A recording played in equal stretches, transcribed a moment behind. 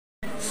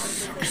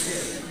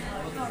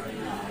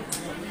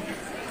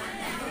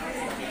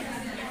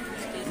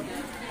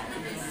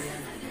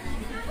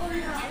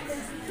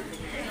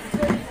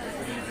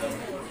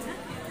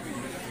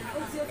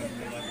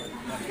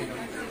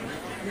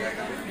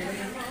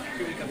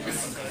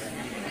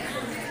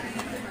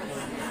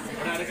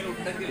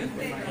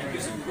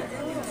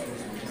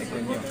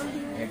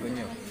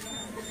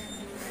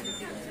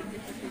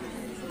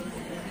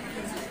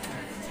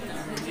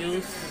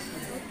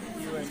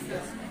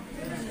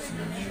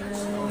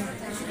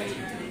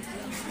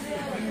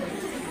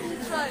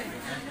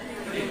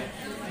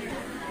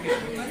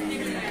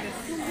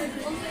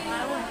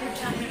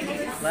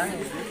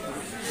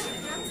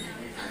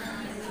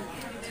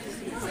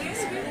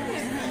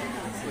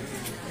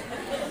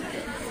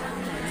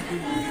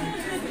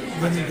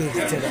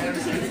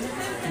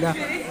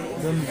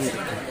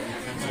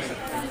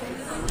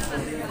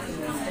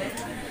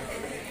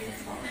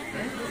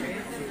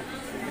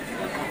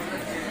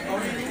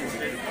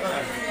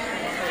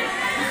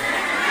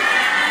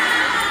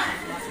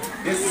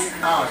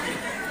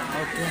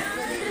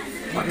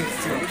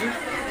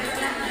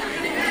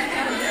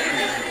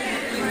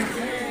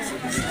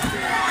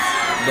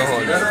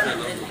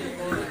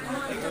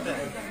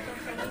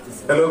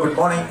Hello, good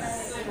morning.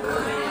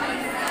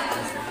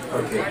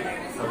 Okay.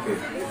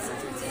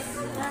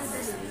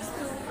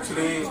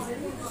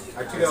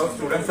 Actually, our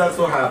students are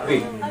so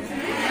happy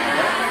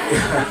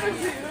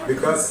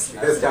because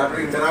they started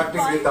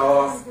interacting with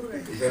our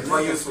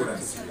NYU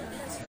students.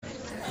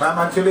 Ma'am,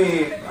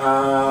 actually,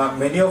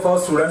 many of our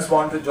students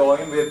want to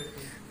join with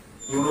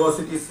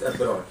universities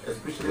abroad,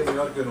 especially New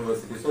York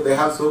University. So they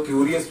are so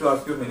curious to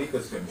ask you many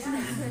questions.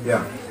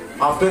 Yeah.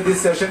 After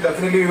this session,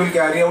 definitely we will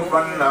carry out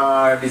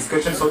one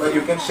discussion so that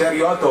you can share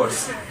your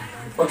thoughts.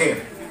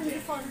 Okay.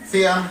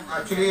 See,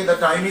 actually the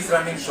time is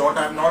running short.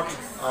 I am not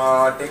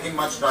taking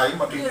much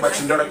time, or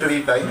much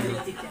introductory time.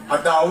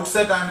 At the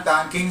outset, I am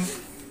thanking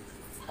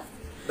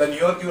the New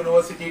York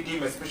University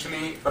team,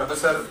 especially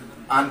Professor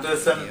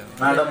Anderson,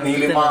 Madam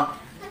Neelima,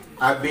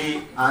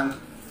 Abby, and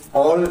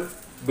all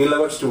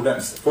beloved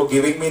students for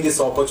giving me this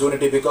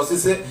opportunity, because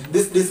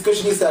this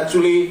discussion is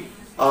actually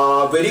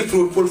very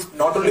fruitful,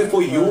 not only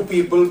for you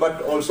people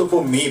but also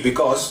for me,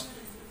 because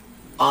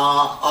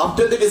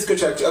after the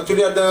discussion,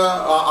 actually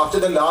after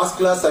the last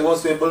class, I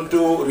was able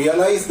to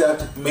realize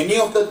that many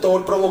of the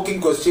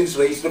thought-provoking questions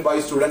raised by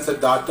students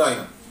at that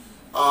time,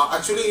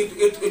 actually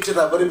it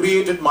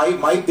reverberated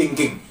my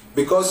thinking,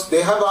 because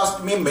they have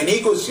asked me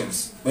many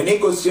questions,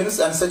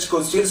 and such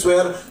questions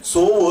were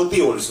so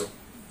worthy also.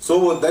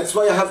 So that's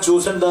why I have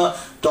chosen the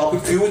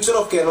topic future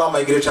of Kerala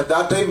migration. At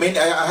that time,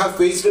 I have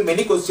faced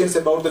many questions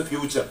about the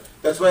future.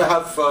 That's why I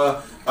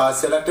have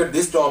selected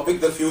this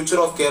topic, the future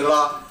of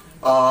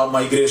Kerala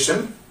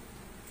migration.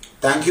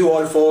 Thank you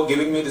all for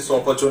giving me this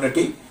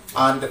opportunity,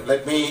 and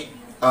let me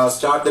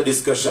start the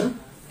discussion.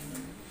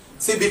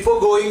 See, before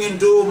going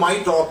into my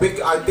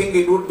topic, I think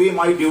it would be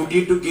my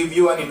duty to give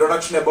you an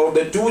introduction about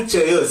the two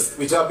chairs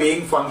which are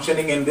being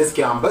functioning in this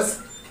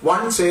campus.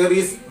 One chair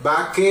is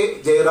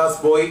Bakke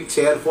Jairazbhoy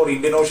Chair for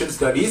Indian Ocean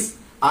Studies,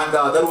 and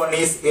the other one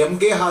is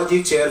M.K.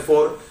 Haji Chair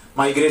for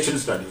Migration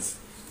Studies.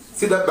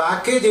 See, the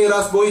Bakke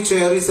Jairazbhoy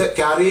Chair is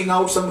carrying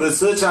out some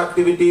research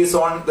activities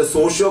on the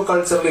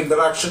socio-cultural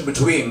interaction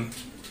between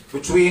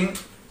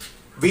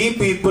we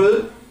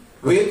people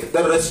with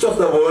the rest of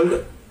the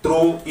world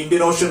through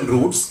Indian Ocean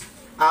routes.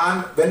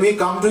 And when we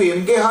come to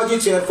M.K. Haji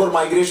Chair for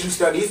Migration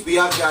Studies, we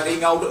are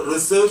carrying out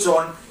research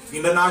on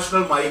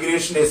international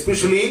migration,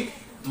 especially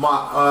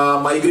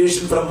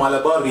migration from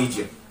Malabar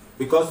region,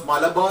 because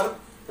Malabar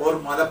or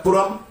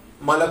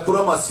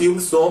Malappuram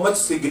assumes so much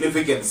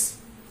significance,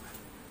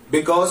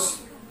 because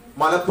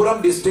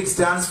Malappuram district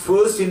stands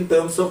first in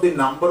terms of the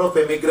number of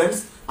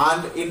emigrants,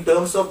 and in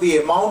terms of the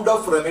amount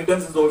of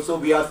remittances also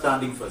we are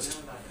standing first.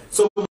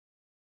 So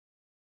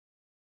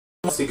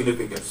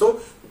significant.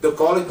 So the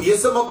college,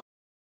 PSMO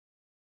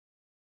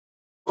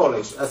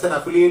college, as an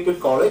affiliated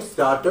college,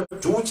 started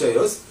two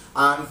chairs,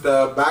 and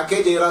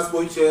Bakke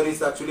Jairazbhoy chair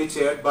is actually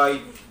chaired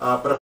by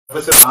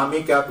Professor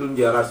Ami Kaplan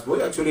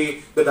Jairazbhoy.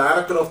 Actually, the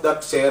director of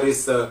that chair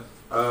is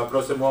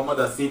Professor Muhammad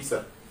Asif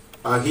sir.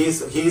 He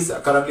is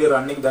currently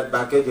running that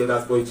Bakke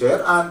Jairazbhoy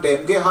chair, and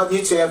M.K.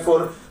 Haji Chair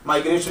for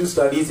Migration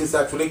Studies is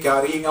actually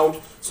carrying out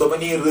so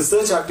many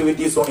research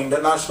activities on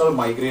international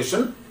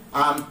migration.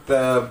 And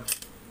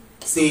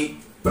see,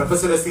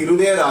 Professor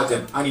Sirudaya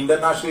Rajan, an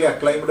internationally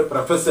acclaimed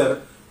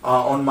professor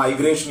on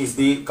migration, is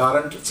the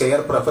current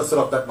chair professor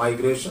of that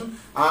migration,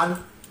 and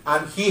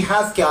he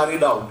has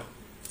carried out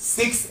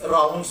 6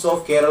 rounds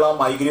of Kerala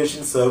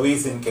migration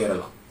surveys in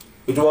Kerala.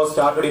 It was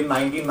started in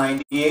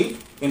 1998.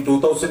 In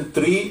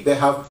 2003, they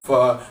have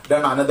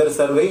done another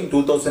survey in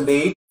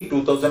 2008,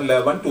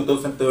 2011,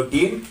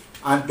 2013,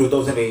 and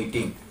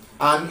 2018.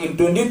 And in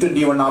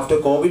 2021, after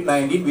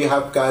COVID-19, we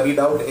have carried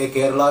out a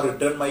Kerala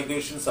return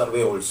migration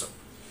survey also.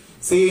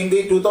 See, in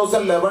the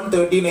 2011,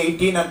 13,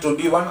 18 and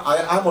 21,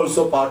 I am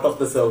also part of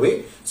the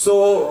survey.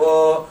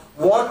 So,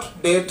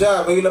 what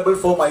data available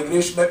for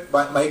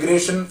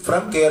migration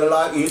from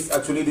Kerala is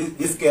actually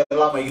this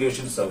Kerala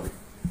migration survey.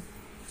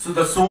 So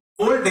the sole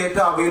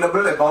data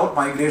available about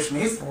migration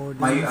is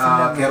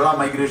Kerala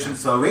Migration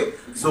Survey.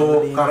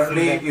 So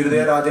currently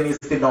Jeychandran is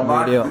the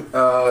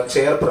NOMAD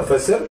chair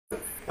professor,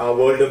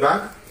 World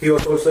Bank. He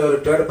was also a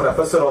retired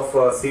professor of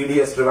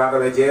CDS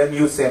Trivandrum, a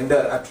JNU center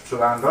at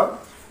Trivandrum.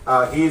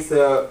 He is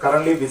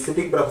currently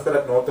visiting professor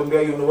at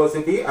Northumbria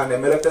University and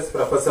emeritus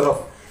professor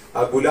of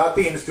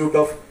Gulati Institute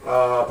of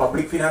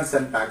Public Finance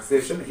and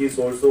Taxation. He is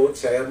also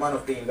chairman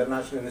of the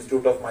International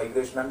Institute of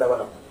Migration and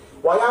Development.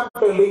 Why I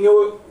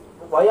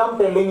am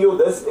telling you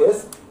this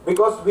is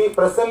because we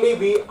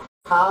presently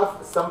have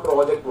some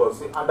project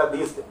works under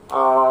these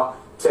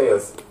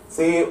chairs.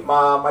 See,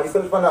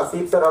 myself and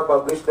Asif sir have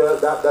published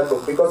that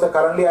book because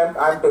currently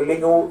I am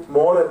telling you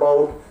more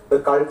about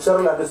the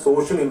cultural and the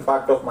social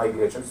impact of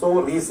migration.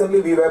 So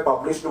recently we were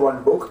published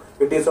one book.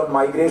 It is on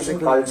migration,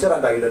 culture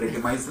and identity.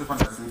 Myself and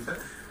Asif sir.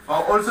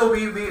 Also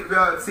we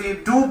see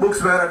two books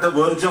were at the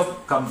verge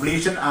of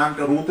completion, and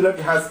Rutland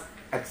has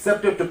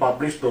accepted to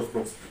publish those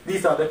books.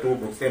 These are the two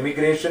books.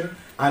 Emigration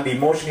and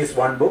Emotion is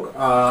one book.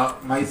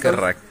 Myself,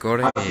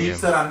 Asif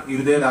sir and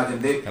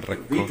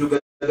Jeychandran, we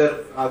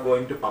together are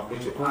going to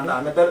publish it. And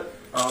another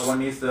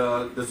one is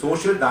the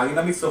social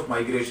dynamics of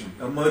migration,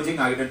 emerging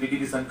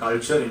identities and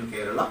culture in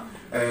Kerala.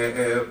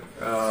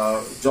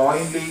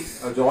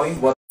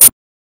 Joint work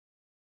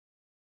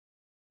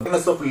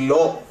of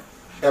law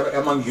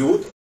among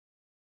youth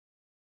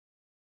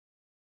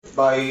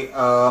by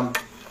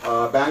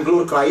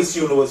Bangalore Christ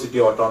University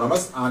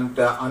Autonomous, and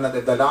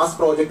the last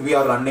project we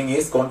are running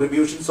is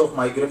Contributions of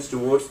Migrants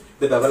Towards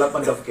the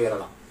Development of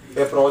Kerala,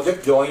 a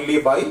project jointly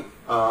by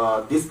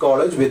this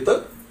college with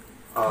the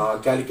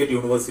Calicut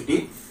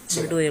University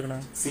chair,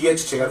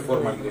 CH chair for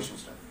migration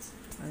studies.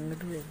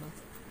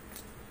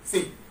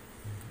 See,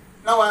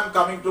 now I am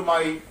coming to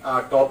my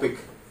topic.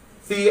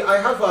 See, I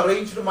have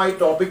arranged my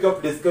topic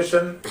of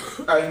discussion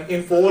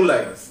in 4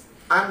 layers.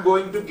 I am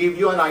going to give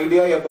you an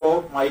idea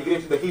about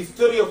migration, the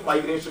history of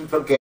migration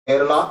from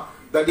Kerala,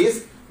 that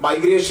is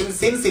migration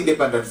since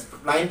independence,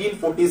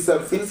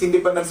 1947, since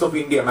independence of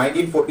India,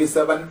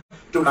 1947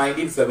 to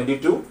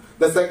 1972.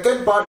 The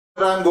second part,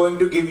 I am going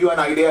to give you an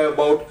idea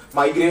about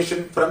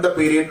migration from the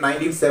period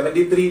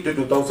 1973 to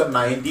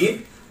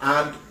 2019,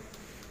 and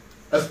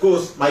of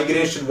course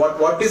migration,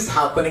 what is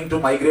happening to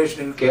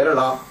migration in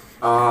Kerala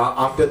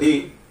after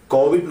the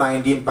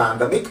COVID-19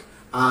 pandemic.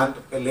 And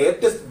the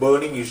latest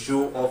burning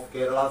issue of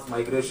Kerala's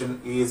migration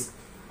is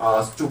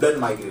student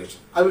migration.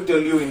 I will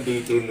tell you in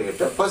detail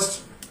later.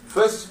 First,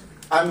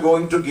 I am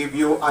going to give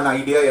you an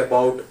idea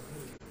about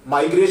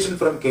migration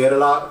from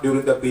Kerala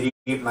during the period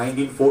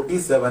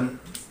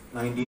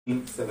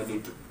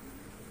 1947-1972.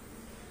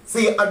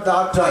 See, at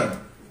that time,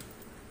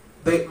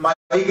 the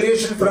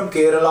migration from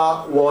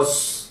Kerala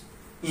was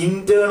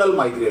internal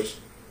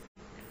migration,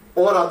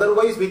 or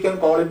otherwise we can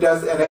call it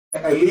as an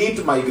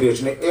elite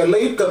migration.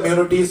 Elite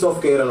communities of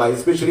Kerala,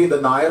 especially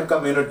the Nair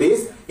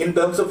communities, in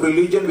terms of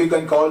religion we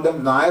can call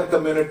them Nair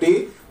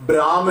community,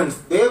 Brahmins,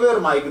 they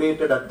were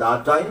migrated at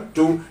that time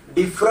to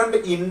different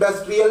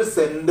industrial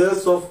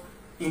centers of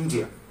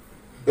India,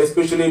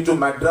 especially to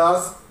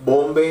Madras,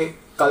 Bombay,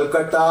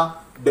 Calcutta,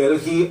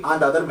 Delhi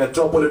and other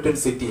metropolitan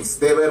cities.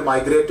 They were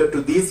migrated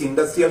to these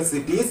industrial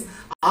cities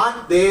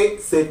and they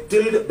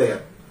settled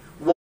there.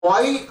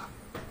 Why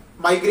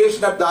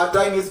migration at that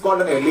time is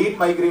called an elite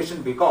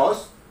migration?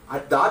 Because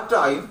at that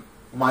time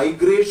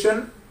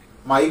migration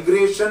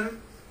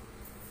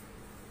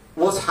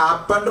was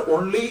happened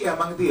only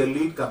among the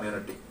elite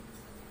community.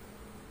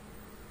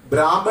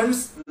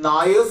 Brahmins,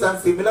 Nayars and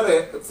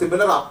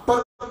similar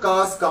upper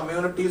caste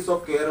communities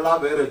of Kerala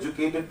were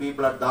educated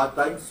people at that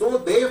time, so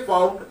they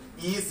found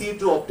easy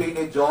to obtain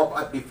a job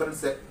at different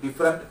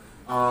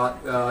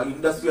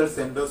industrial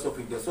centers of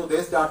India. So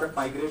they started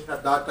migration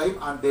at that time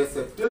and they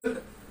settled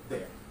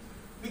there.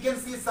 We can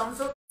see some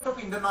sort of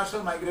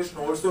international migration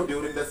also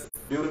during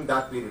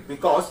that period,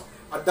 because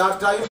at that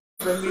time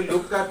when we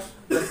look at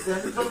the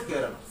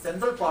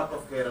central part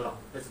of Kerala,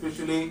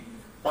 especially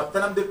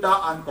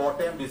Pathanamthitta and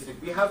Kottayam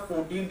district, we have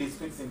 14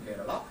 districts in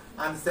Kerala,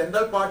 and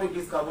central part it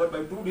is covered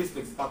by 2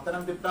 districts,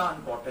 Pathanamthitta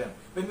and Kottayam.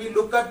 When we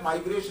look at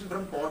migration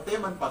from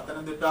Kottayam and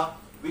Pathanamthitta,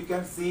 we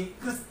can see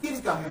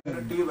Christian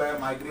community were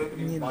migrated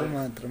in bulk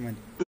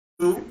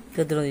to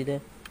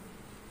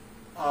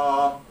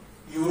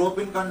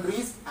European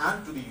countries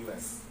and to the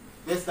US.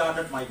 They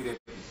started migrating.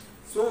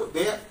 So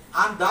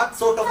and that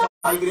sort of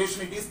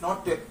migration, it is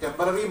not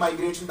temporary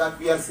migration that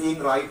we are seeing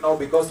right now,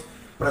 because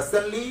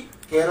presently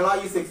Kerala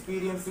is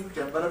experiencing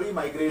temporary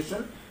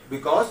migration,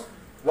 because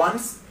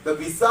once the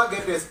visa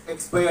gets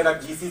expired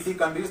at GCC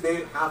countries,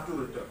 they have to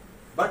return.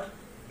 But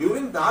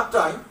during that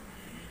time,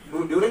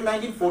 during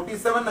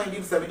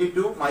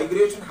 1947-1972,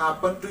 migration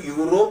happened to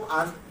Europe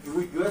and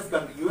US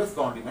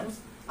continents,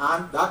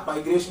 and that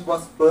migration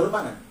was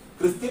permanent.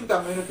 Christian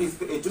communities,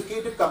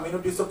 educated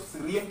communities of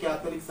Syrian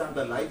Catholics and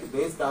the like,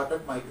 they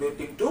started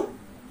migrating to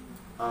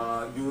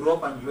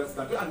Europe and US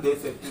countries, and they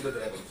settled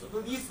there also.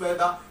 So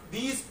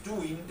these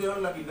two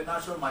internal and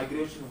international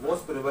migration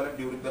was prevalent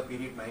during the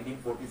period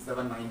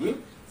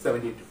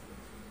 1947-1972.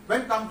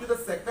 When come to the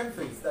second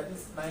phase, that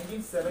is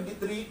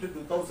 1973 to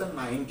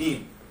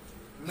 2019,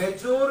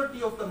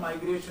 majority of the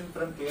migration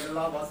from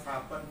Kerala was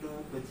happened to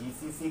the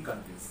GCC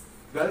countries,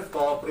 Gulf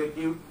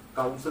Cooperative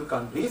Council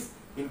countries,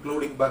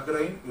 including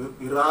Bahrain,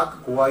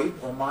 Iraq, Kuwait,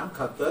 Oman,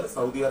 Qatar,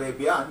 Saudi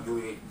Arabia and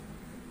UAE.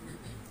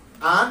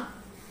 And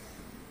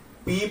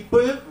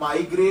people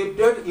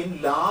migrated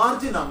in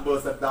large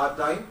numbers at that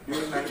time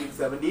during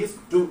 1970s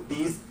to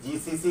these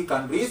GCC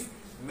countries,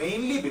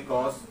 mainly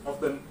because of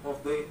the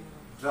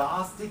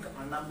drastic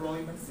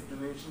unemployment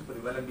situation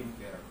prevalent in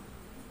Kerala.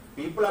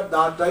 People at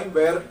that time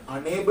were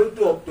unable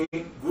to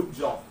obtain good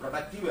job,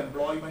 productive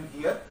employment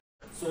here,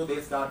 so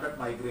they started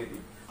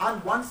migrating.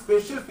 And one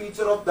special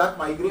feature of that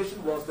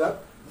migration was that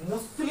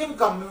Muslim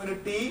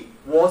community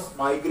was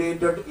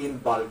migrated in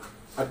bulk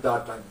at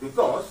that time,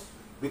 because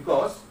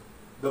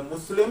the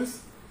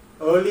Muslims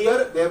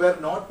earlier, they were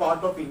not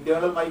part of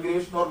internal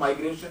migration or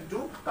migration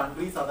to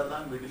countries other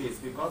than Middle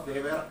East, because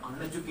they were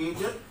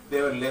uneducated,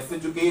 they were less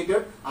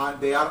educated, and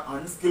they are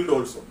unskilled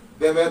also.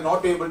 They were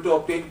not able to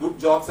obtain good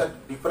jobs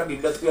at different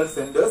industrial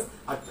centers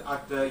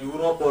at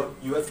Europe or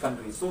US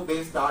countries. So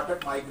they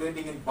started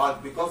migrating in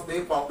bulk because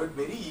they found it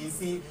very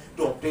easy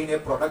to obtain a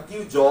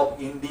productive job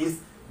in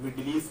these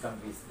Middle East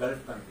countries,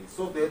 Gulf countries.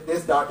 So they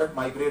started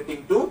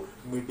migrating to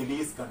Middle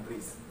East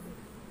countries.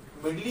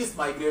 Middle East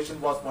migration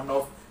was one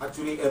of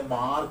actually a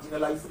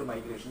marginalized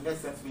migration. In a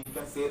sense, we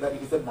can say that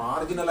it is a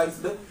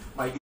marginalized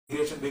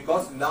migration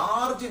because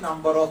large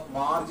number of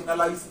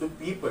marginalized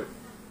people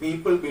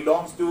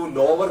belongs to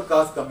lower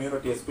caste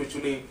community,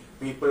 especially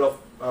people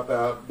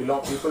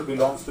belongs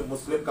to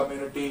Muslim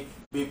community,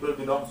 people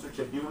belongs to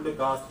scheduled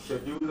caste,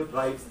 scheduled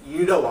tribes,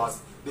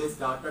 Edavas. They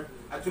started,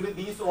 actually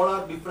these all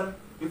are different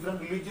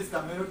religious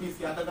communities,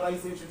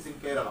 categorizations in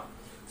Kerala.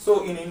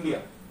 So in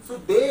India. So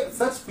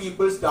such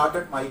people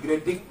started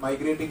migrating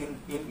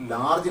in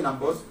large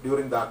numbers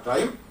during that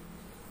time.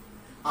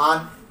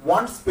 And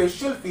one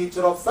special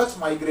feature of such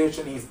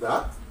migration is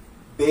that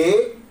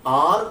they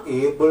are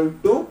able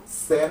to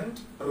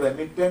send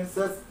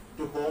remittances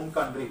to home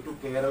country, to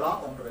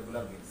Kerala on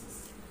regular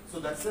basis. So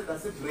that's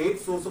a great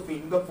source of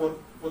income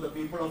for the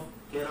people of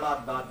Kerala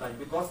at that time,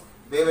 because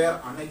they were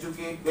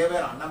uneducated, they were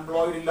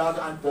unemployed in large,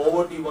 and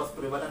poverty was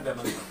prevalent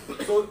among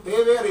them. So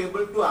they were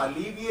able to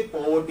alleviate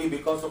poverty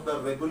because of the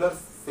regular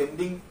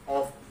sending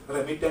of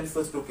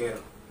remittances to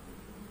Kerala.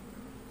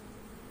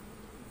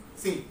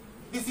 See,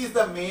 this is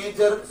the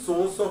major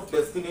source of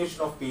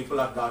destination of people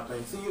at that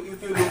time. See,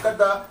 if you look at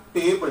the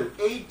table,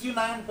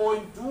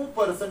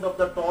 89.2% of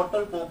the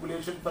total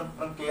population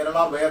from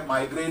Kerala were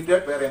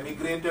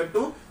emigrated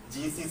to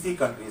GCC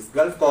countries,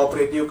 Gulf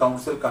Cooperative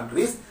Council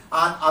countries,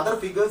 and other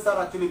figures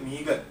are actually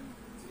meager.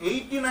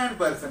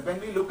 89%. When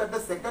we look at the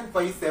second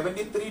phase,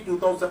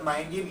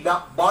 73-2019,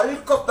 the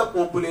bulk of the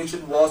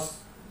population was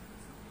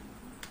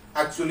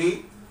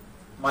actually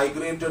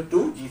migrated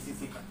to GCC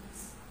countries.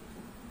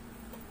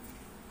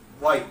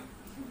 Why?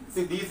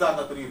 See, these are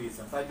the three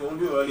reasons. I told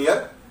you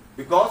earlier,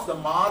 because the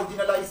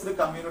marginalized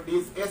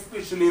communities,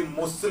 especially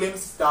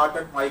Muslims,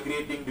 started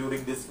migrating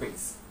during this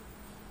phase.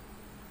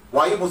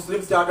 Why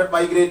Muslims started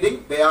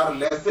migrating? They are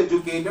less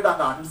educated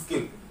and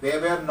unskilled. They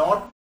were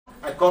not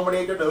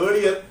accommodated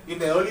earlier in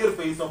the earlier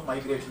phase of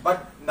migration,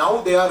 but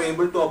now they are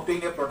able to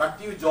obtain a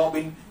productive job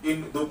in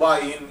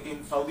Dubai,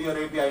 in Saudi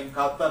Arabia, in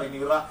Qatar, in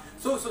Iraq.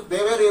 So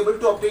they were able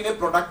to obtain a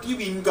productive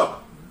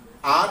income,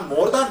 and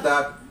more than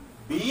that,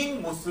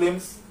 being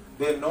Muslims,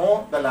 they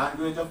know the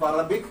language of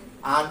Arabic,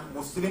 and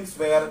Muslims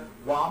were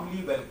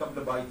warmly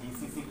welcomed by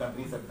GCC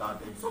countries at that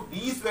time. So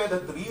these were the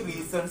three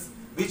reasons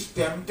which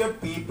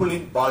tempted people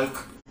in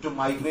bulk to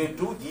migrate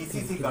to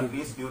GCC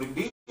countries during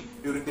the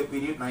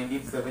period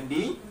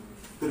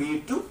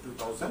 1973 to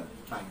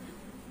 2009.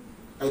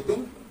 I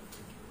think,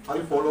 are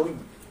you following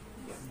me?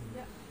 Yes.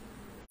 Yeah.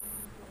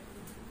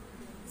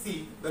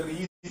 See, the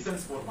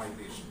reasons for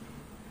migration.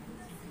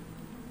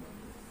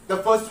 The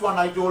first one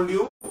I told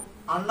you,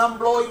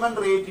 unemployment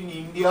rate in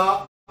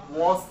India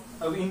was,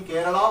 in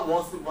Kerala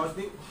was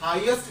the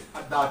highest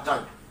at that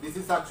time. This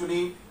is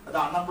actually the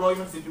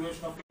unemployment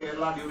situation of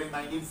Kerala during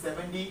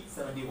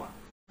 1970-71.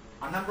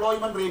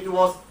 Unemployment rate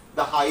was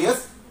the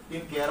highest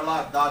in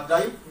Kerala at that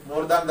time.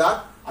 More than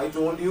that, I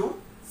told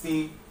you,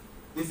 see,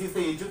 this is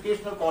the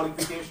educational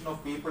qualification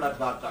of people at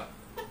that time.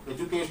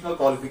 Educational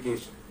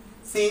qualification.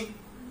 See,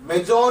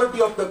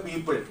 majority of the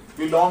people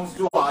belongs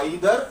to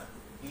either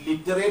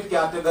literate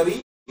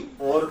category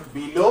or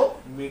below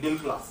middle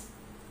class.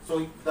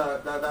 So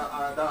the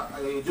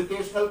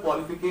educational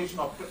qualification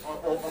of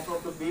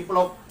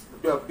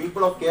the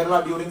people of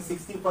Kerala during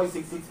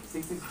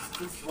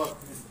 65-66 was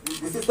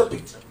this is the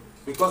picture,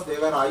 because they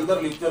were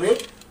either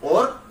literate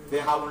or they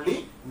have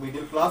only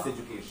middle class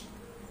education.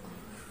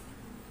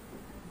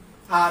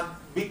 And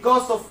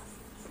because of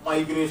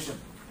migration,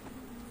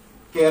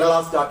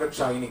 Kerala started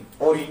shining,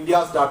 or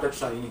India started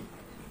shining.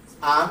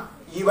 And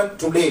even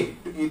today,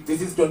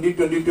 this is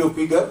 2022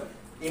 figure.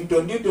 In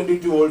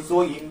 2022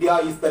 also, India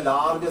is the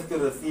largest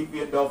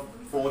recipient of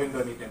foreign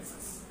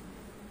remittances.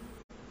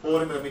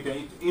 Foreign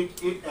remittance,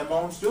 it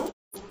amounts to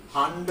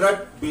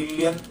 $100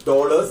 billion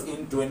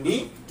in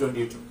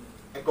 2022,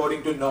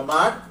 according to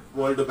Nomad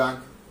World Bank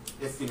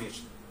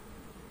estimation.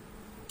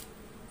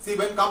 See,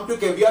 when come to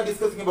we are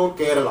discussing about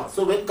Kerala.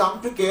 So when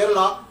come to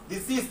Kerala,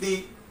 this is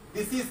the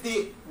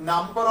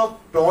number of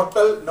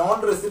total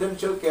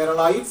non-residential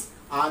Keralites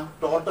and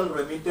total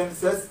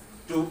remittances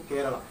to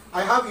Kerala.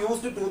 I have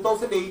used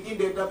 2018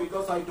 data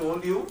because I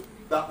told you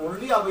the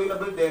only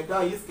available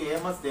data is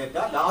KMS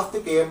data. Last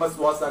KMS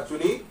was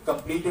actually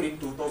completed in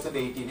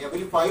 2018.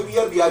 Every 5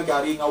 years we are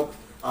carrying out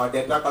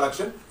data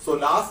collection. So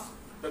last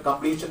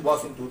completion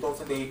was in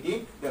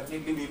 2018.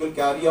 Definitely we will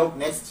carry out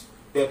next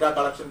data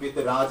collection with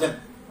Rajan.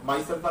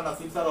 Myself and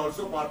Asim are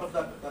also part of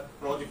that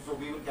project. So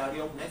we will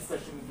carry out next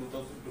session in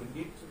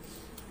 2023.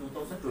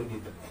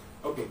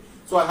 Okay.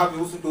 So I have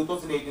used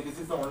 2018. This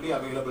is the only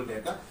available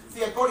data.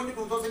 See, according to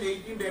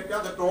 2018 data,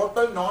 the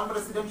total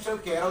non-residential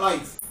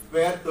Keralites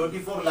were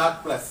 34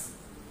 lakh plus.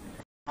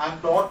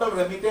 And total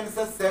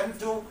remittances sent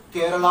to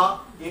Kerala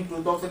in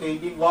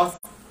 2018 was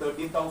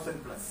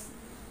 30,000 plus.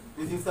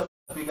 This is the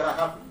figure. I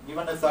have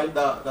given aside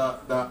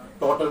the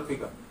total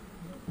figure.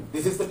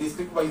 This is the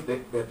district-wise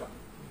data.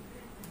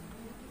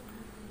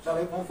 Shall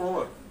I move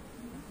forward?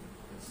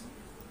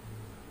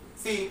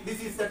 See,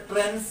 this is the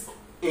trends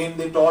in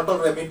the total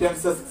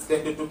remittances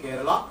sent to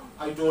Kerala.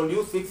 I told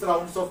you 6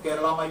 rounds of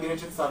Kerala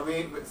migration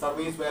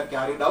surveys were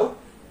carried out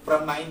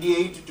from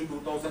 98 to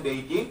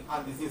 2018,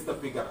 and this is the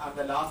figure. And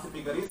the last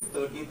figure is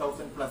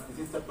 30,000 plus. This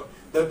is the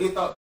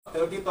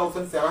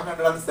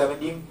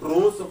 30,717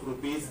 crores of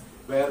rupees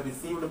were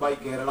received by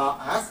Kerala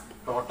as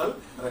total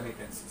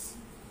remittances.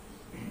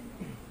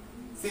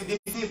 See,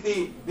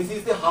 this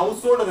is the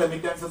household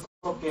remittances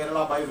of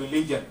Kerala by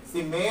religion.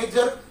 See,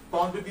 major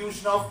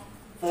contribution of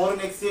foreign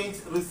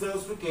exchange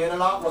reserves to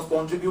Kerala was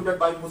contributed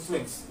by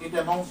Muslims. It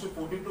amounts to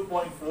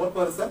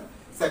 42.4%.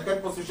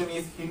 Second position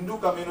is Hindu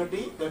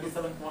community,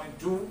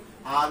 37.2%,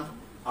 and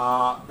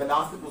the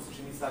last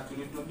position is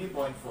actually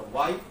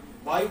 20.4%.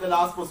 Why the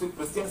last position?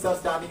 Christians are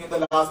standing in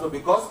the last one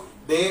because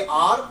they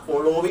are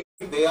following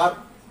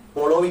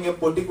a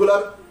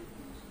particular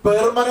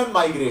permanent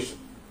migration.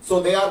 So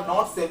they are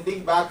not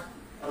sending back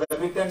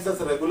remittances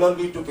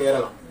regularly to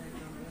Kerala.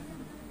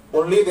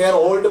 Only their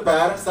old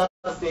parents are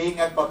staying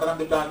at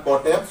Pathanamthitta and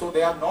Kottayam, so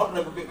they are not.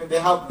 They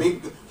have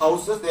big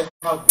houses, they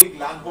have big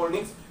land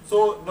holdings,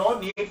 so no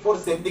need for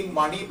sending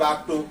money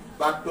back to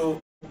Kottayam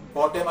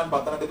and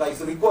Pathanamthitta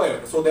is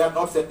required. So they are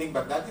not sending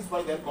back. That is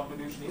why their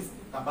contribution is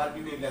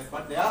comparatively less.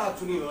 But they are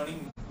actually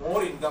earning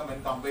more income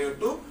when compared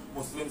to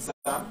Muslims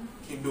and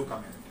Hindu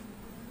community.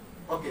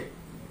 Okay.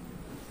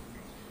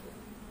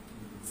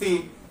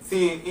 See.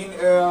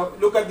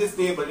 Look at this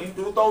table. In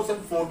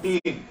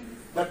 2014,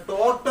 the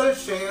total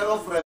share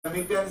of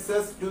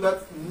remittances to the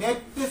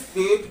net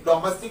state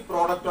domestic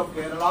product of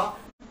Kerala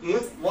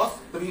was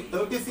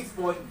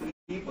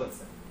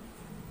 36.3%.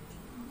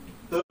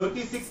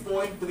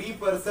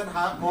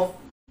 36.3% of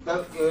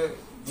the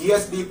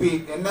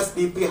GSDP,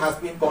 NSDP has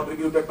been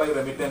contributed by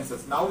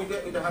remittances. Now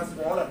it has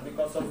fallen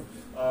because of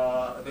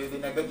the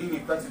negative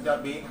effects which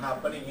are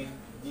happening in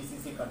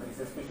GCC countries,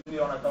 especially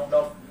on account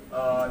of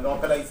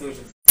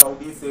localization,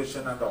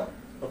 Saudization and all.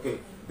 Okay,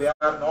 they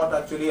are not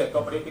actually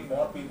accommodating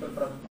more people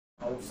from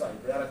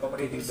outside. They are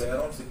accommodating their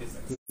own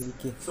citizens.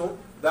 So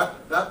that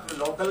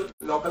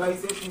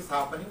localization is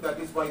happening. That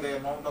is why the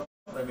amount of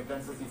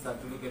remittances is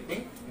actually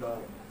getting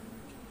lower.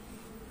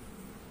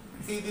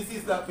 See, this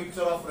is the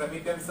picture of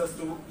remittances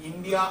to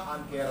India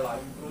and Kerala.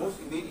 Improves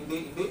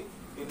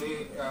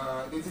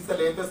this is the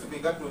latest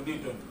figure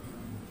 2020.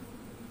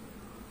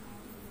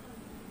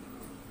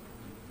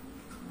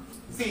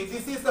 See,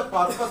 this is the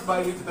purpose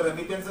by which the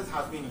remittances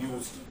has been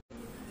used.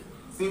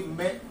 See,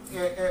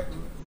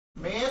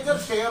 major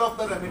share of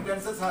the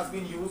remittances has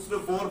been used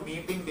for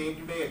meeting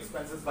day-to-day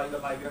expenses by the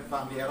migrant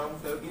family. Around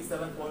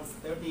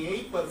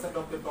 37.38%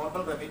 of the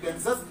total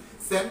remittances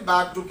sent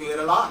back to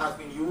Kerala has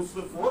been used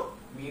for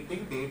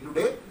meeting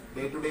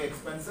day-to-day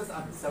expenses,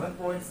 and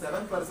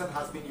 7.7%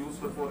 has been used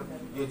for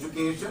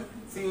education.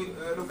 See,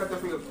 look at the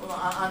figure,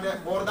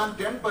 and more than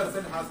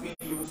 10% has been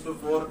used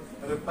for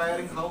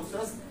repairing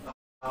houses,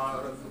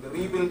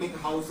 rebuilding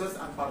houses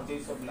and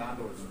purchase of land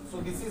also. So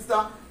this is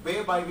the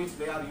way by which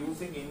they are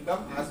using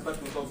income as per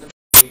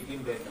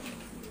 2018 data.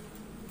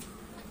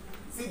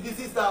 See, this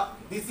is the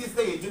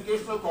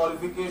educational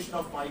qualification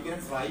of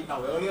migrants right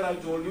now. Earlier I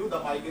told you the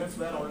migrants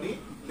were only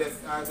less.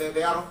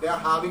 They are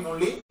having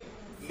only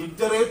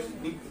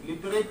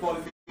literate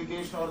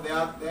qualification, or they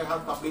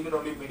have completed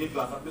only middle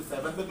class. Up to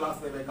 7th class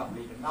they were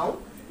completed. Now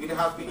it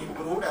has been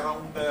improved.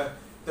 Around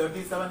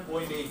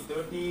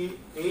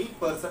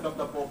 38% of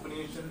the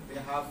population they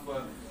have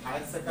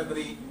higher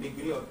secondary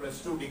degree or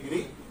 +2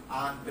 degree,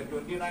 and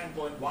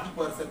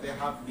 29.1% they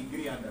have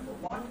degree and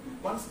above.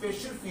 One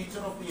special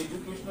feature of the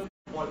educational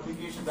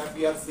qualification that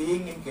we are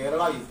seeing in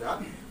Kerala is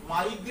that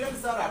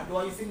migrants are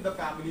advising the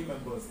family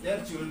members,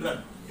 their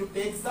children, to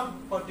take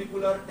some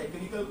particular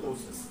technical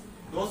courses.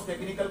 Those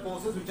technical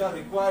courses which are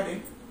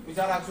required which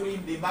are actually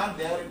in demand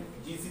there in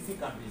GCC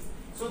countries.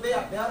 So they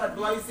are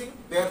advising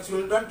their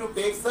children to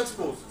take such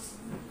courses,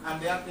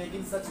 and they are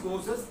taking such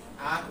courses,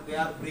 and they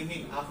are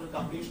bringing, after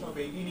completion of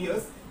 18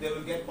 years, they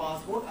will get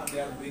passport, and they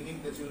are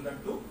bringing the children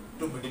to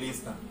Middle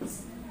East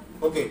countries.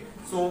 Okay,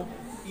 so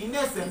in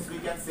a sense we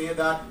can say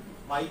that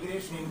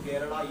migration in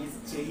Kerala is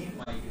chain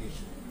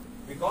migration,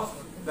 because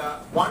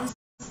once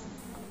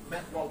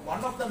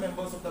one of the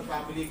members of the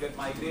family get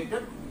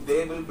migrated,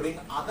 they will bring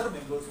other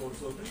members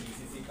also to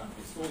GCC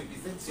countries. So it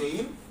is a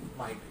chain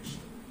migration.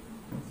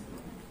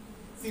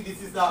 See,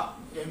 this is the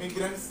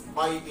immigrants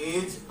by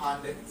age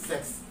and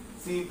sex.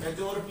 See,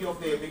 majority of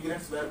the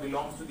immigrants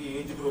belongs to the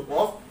age group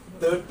of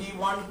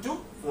 31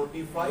 to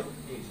 45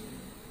 age.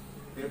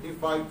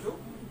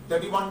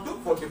 31 to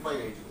 45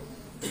 age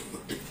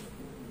group.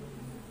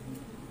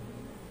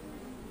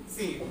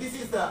 See, this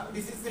is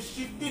the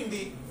shift in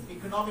the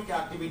economic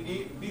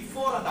activity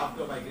before and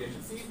after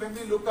migration. See, when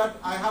we look at,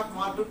 I have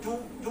marked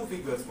two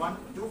figures.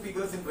 Two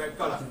figures in red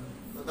color.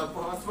 The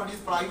first one is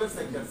private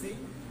sector. See,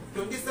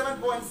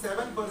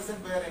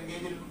 27.7% were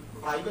engaged in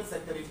private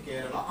sector in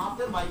Kerala.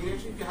 After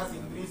migration, it has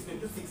increased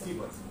to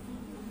 60%.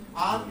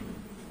 And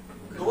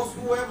those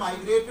who were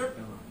migrated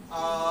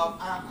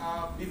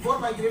before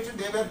migration,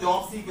 they were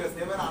job seekers.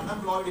 They were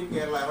unemployed in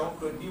Kerala, around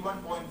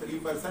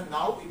 21.3%.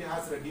 Now it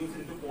has reduced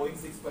to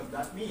 0.6%.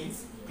 That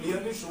means,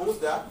 clearly shows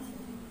that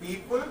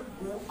people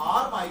who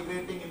are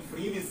migrating in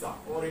free visa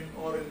or in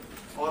not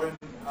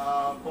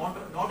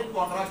in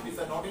contract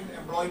visa, not in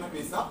employment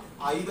visa,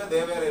 either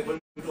they were able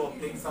to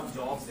obtain some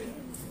jobs there.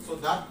 So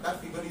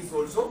that figure is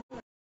also,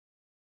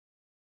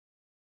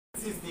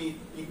 this is the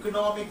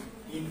economic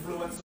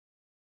influence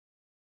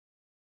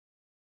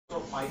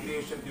of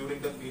migration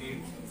during the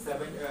period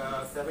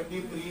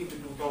 73 to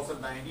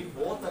 2019,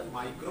 both at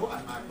micro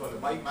and macro level.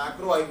 By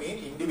macro I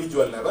mean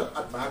individual level,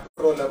 at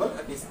macro level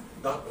it is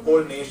the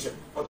whole nation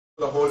or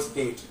the whole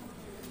state.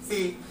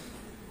 See,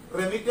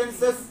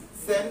 remittances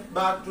sent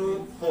back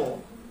to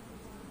home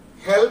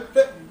helped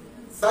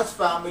such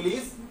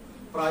families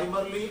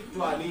primarily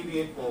to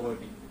alleviate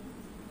poverty.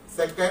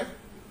 Second,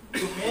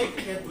 to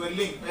make a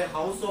dwelling, a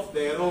house of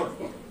their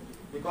own,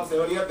 because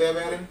earlier they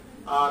were in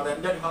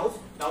rented house,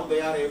 now they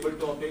are able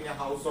to obtain a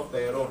house of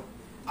their own.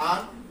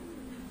 And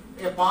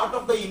a part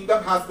of the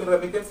income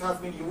remittance has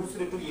been used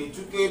to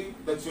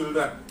educate the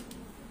children,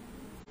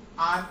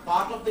 and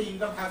part of the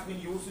income has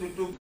been used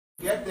to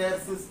get their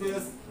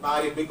sisters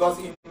married, because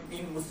in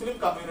Muslim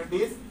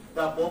communities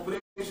the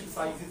population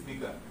size is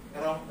bigger,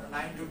 around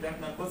 9 to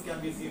 10 members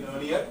can be seen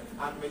earlier,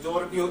 and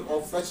majority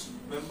of such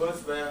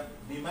members were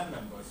women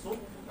members. So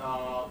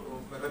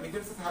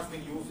remittances has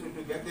been used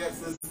to get their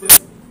sisters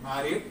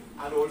married,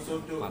 and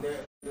also to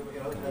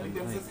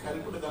remittances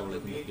helped them to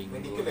meet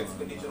medical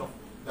expenditure of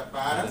the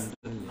parents,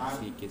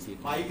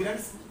 and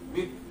migrants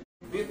with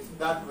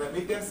that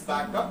remittance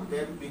backup,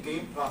 they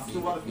became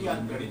trustworthy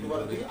and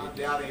creditworthy, and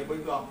they are able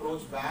to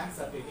approach banks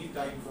at any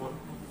time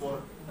for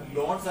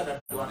loans and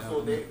advance.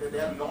 So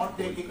their loan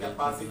taking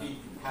capacity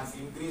has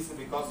increased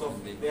because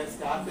of their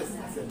status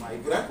as a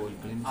migrant,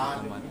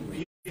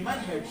 and women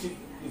headship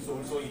is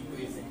also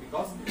increasing,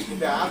 because in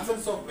the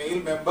absence of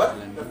male member,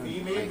 the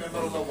female member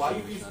of the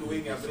wife is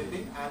doing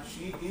everything, and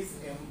she is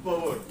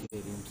empowered,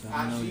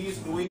 and she is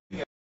doing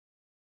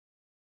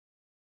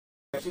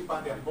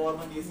and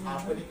empowerment is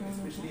happening,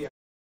 especially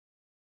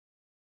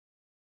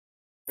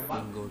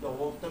among the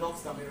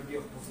Orthodox community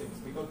of Muslims,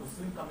 because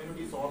Muslim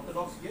community is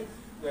Orthodox here.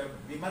 The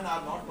women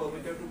are not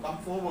permitted to come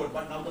forward,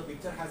 but now the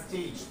picture has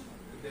changed.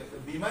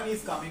 The women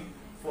is coming,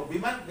 for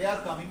women they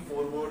are coming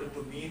forward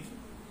to meet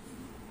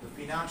the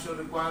financial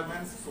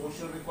requirements,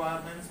 social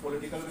requirements,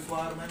 political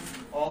requirements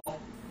of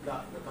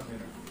the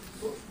community.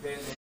 So they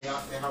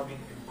have been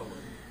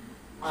empowered.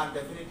 And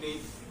definitely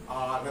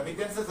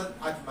remittances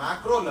at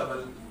macro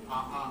level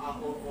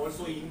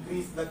also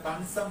increase the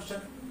consumption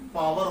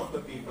power of the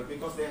people,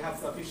 because they have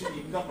sufficient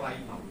income right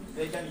now.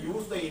 They can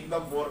use the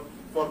income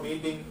for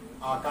meeting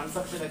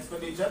consumption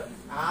expenditure,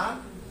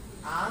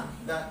 and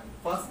the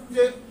first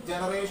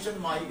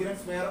generation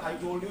migrants, where I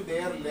told you they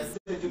are less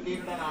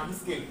educated and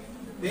unskilled,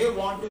 they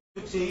want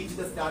to change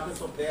the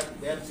status of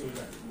their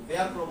children. They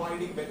are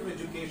providing better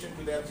education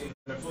to their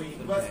children. So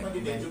investment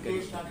in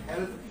education and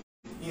health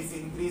is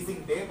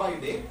increasing day by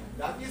day.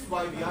 That is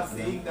why we are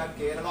saying that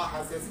Kerala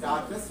has a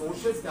status,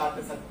 social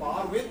status at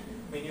par with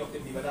many of the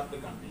developed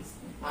countries.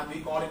 And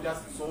we call it as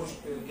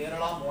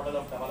Kerala model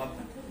of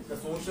development. The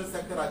social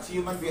sector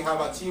achievement we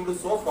have achieved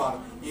so far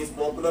is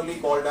popularly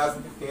called as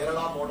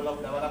Kerala model of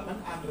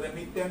development, and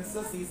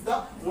remittances is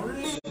the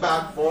only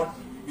backbone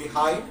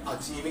behind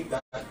achieving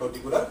that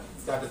particular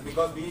status,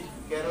 because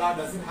Kerala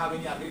doesn't have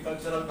any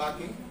agricultural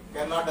backing,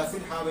 Kerala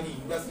doesn't have any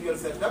industrial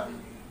setup.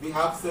 We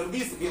have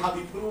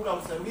improved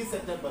our service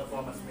sector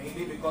performance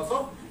mainly because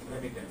of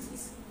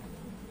remittances.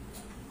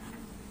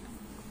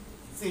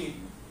 See,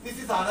 this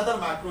is another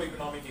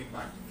macroeconomic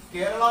impact.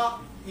 Kerala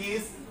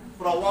is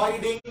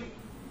providing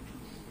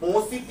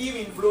positive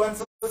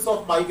influences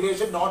of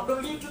migration not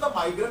only to the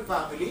migrant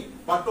family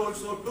but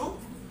also to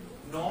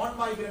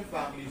non-migrant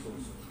families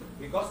also,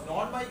 because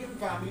non-migrant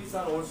families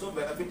are also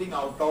benefiting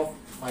out of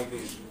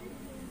migration.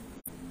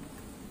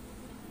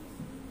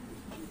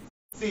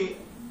 See,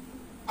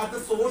 at the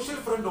social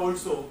front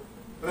also,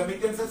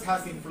 remittances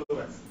has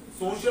influence.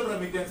 Social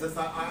remittances,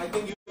 I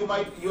think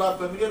you are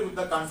familiar with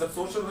the concept.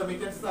 Social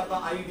remittances are the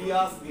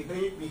ideas,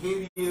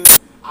 behaviors,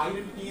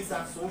 identities,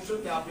 and social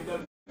capital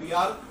we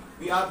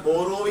are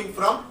borrowing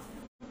from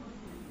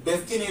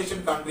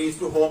destination countries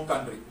to home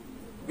country.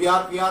 We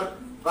are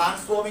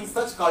transforming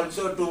such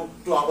culture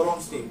to our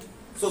own state.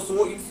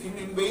 So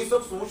in ways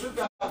of social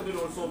capital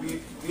also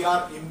we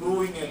are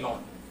improving a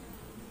lot,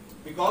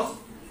 because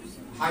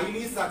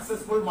highly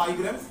successful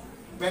migrants,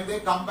 when they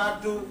come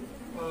back to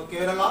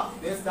Kerala,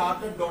 they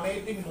started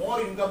donating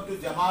more income to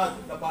Jamaat,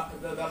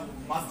 the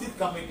Masjid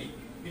committee,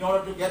 in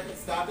order to get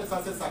status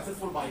as a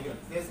successful migrant.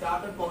 They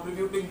started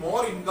contributing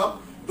more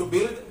income to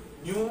build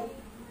new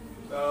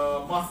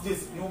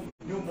masjids,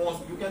 new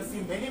mosques. You can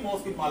see many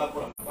mosques in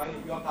Malappuram. While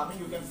you are coming,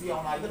 you can see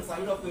on either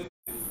side of the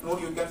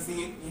road, you can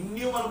see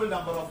innumerable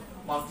number of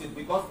masjids,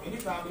 because many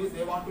families,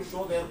 they want to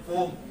show their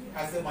home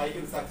as a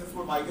migrant,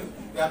 successful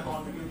migrant. They are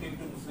contributing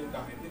to Muslim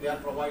community. They are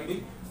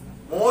providing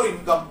more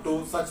income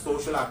to such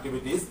social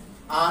activities.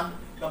 And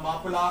the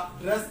Mapula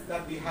dress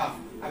that we have,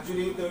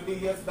 actually 30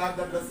 years back,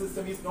 the dress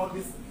system is not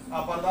this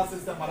parda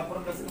system.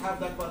 Malappuram doesn't have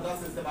that parda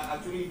system.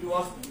 Actually, it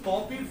was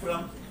copied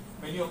from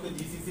many of the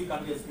GCC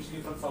countries,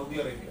 especially from Saudi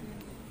Arabia.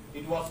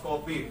 It was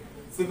copied.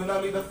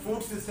 Similarly, the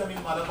food system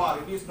in Malabar,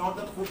 it is not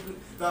the food.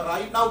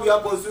 Right now, we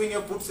are pursuing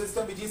a food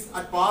system which is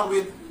at par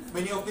with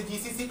many of the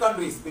GCC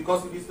countries,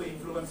 because it is the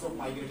influence of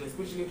migration.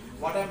 Especially,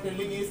 what I am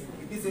telling is,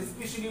 it is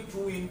especially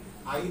true in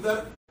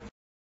either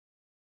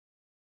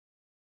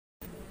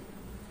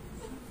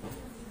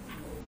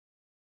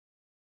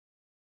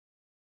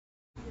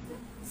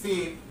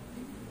see,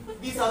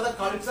 these are the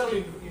cultural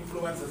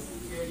influences.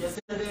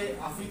 Yesterday,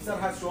 Afiq sir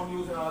has shown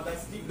you that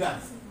stick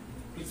dance.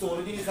 Its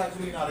origin is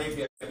actually in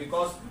Arabia,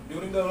 because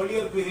during the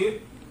earlier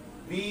period,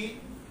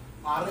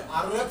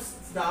 Arabs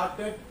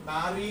started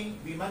marrying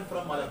women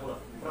from Malappuram,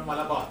 from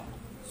Malabar.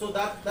 So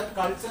that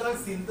cultural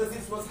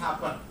synthesis was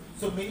happened.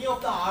 So many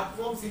of the art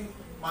forms in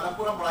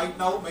Malappuram right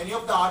now, many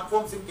of the art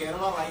forms in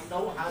Kerala right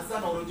now has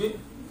an origin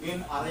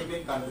in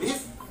Arabian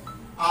countries.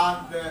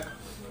 And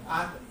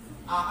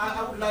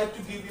I would like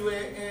to give you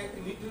a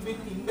little bit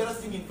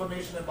interesting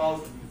information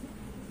about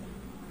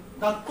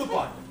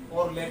Kattupat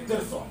or letter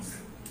songs.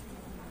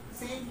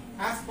 See,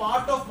 as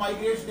part of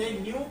migration, a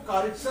new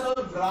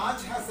cultural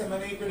branch has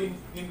emanated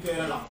in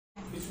Kerala,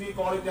 which we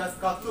call it as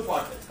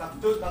Kattupat.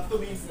 Kattu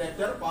means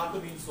letter, Patu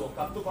means song.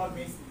 Kattupat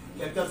means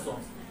letter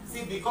songs.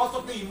 See, because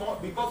of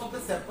the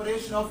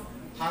separation of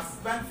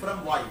husband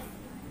from wife,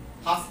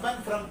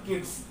 husband from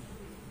kids,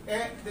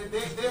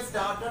 they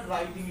started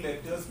writing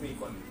letters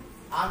frequently.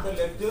 And the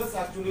letters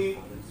actually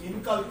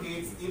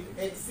inculcates, it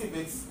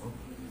exhibits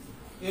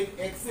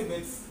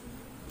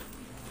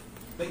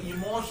the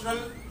emotional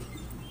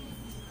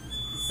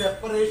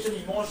separation,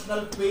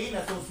 emotional pain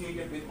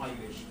associated with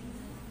migration.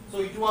 So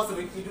it was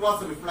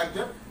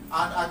reflected,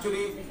 and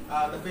actually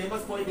the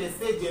famous poet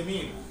S.A.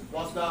 Jamil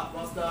was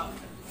the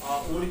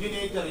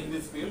originator in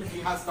this field.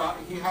 He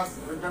has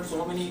written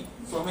so many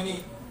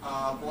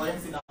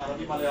poems in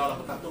Arabic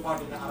Malayalam,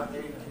 Kattupat in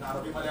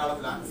Arabic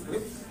Malayalam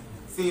landscape.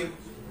 See,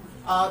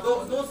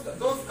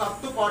 those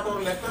Kattupat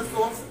or letter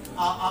songs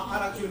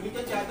are actually, we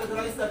can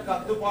categorize that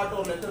Kattupat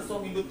or letter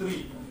song into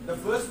three. The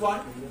first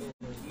one,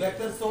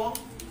 letter song,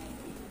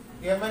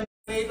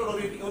 emanated or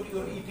it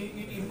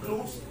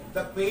includes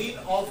the pain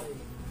of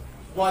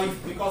wife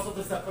because of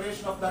the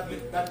separation of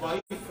that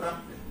wife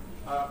from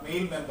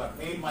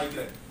male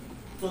migrant.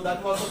 So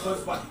that was the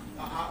first one.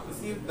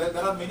 See,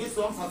 there are many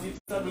songs. Haji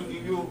sir will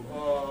give you,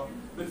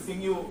 will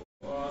sing you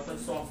such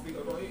songs.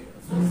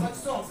 So such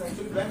songs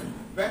actually,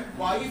 when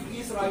wife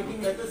is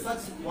writing letters,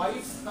 such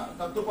wife's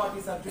Kattupat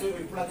is actually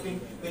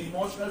reflecting the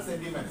emotional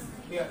sentiments.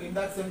 In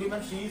that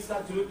sentiment, she is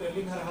actually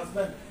telling her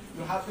husband,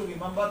 you have to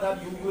remember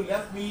that you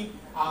left me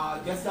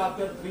just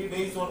after 3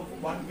 days or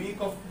 1 week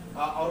of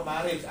our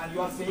marriage, and you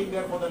are staying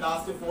there for the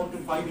last 4 to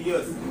 5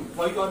 years.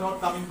 Why you are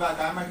not coming back?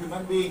 I am a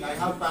human being. I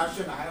have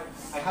passion.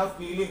 I have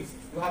feelings.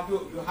 You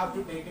have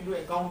to take into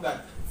account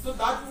that. So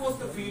that was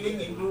the feeling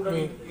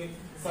included in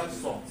such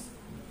songs.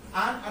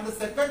 And the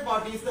second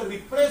part is the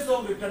repray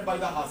song written by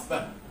the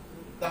husband.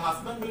 The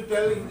husband will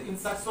tell in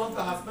such songs,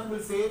 the husband will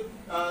say,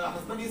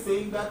 husband is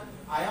saying that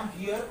I am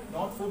here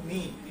not for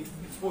me,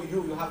 it's for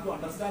you. You have to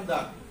understand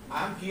that.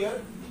 I am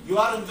here. You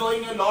are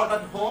enjoying a lot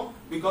at home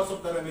because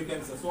of the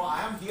remittances. So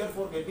I am here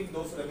for getting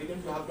those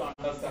remittances. You have to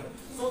understand.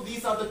 So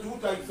these are the two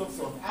types of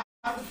songs.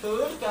 And the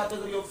third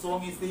category of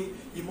song is the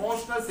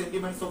emotional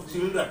sentiments of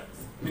children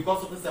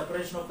because of the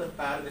separation of the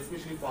parent,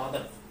 especially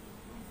father.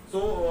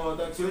 So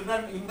the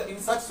children in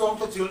such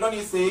songs, the children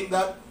is saying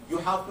that you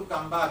have to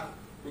come back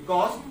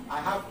because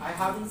I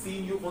haven't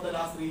seen you for the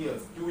last 3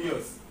 years, 2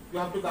 years. You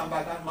have to come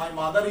back. And my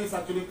mother is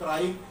actually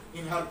crying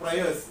in her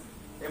prayers.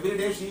 Every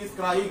day she is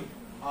crying.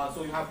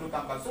 So you have to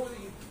come back. So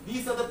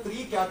these are the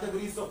three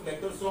categories of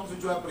letter songs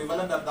which were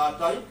prevalent at that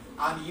time,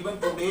 and even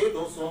today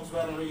those songs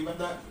were, even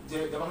the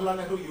Jawaharlal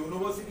Nehru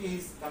University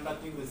is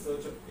conducting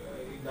research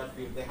in in that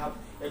field. They have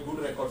a good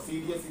record.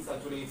 CDS is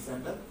actually its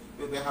center.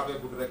 They have a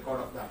good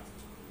record of that.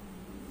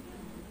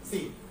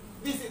 See,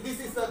 this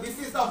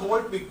is the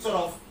whole picture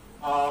of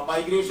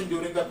migration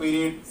during the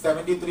period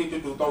 73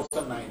 to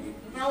 2019.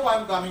 Now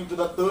I am coming to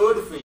the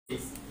third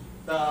phase,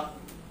 the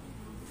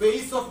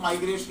phase of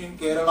migration in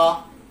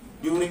Kerala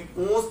during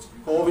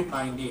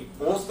post-COVID-19.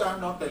 Post I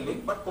am not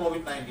telling, but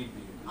COVID-19 period,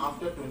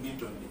 after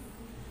 2020.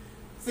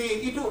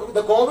 See,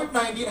 the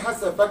COVID-19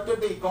 has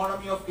affected the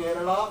economy of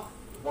Kerala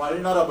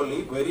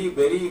vulnerably,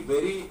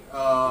 very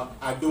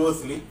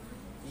adversely.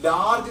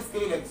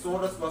 Large-scale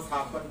exodus was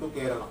happened to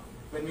Kerala.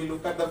 When we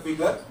look at the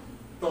figure,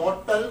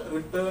 total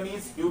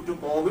returnees due to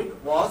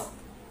COVID was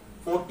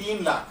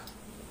 14 lakh.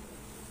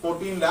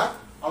 14 lakh,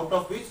 out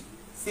of which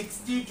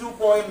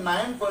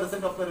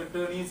 62.9% of the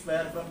returnees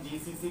were from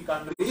GCC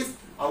countries,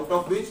 out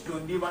of which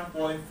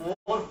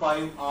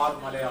 21.45 are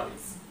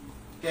Malayalis,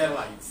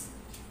 Keralites.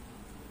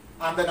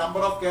 And the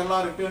number of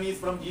Kerala returnees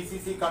from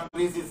GCC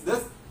countries is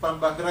this: from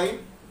Bahrain,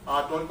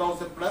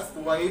 12,000 plus,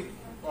 Kuwait,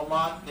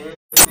 Oman,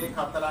 KSA,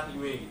 Qatar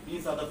and UAE.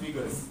 These are the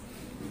figures.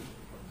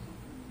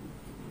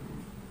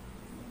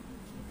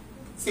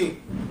 See,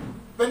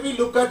 when we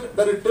look at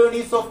the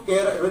returnees of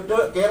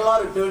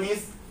Kerala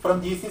returnees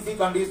from GCC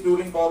countries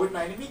during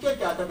COVID-19, we can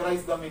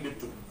categorize them into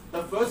two.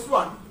 The first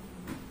one,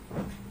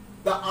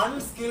 the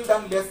unskilled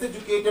and less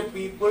educated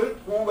people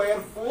who were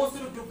forced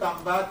to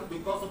come back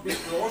because of the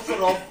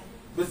closure of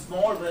the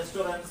small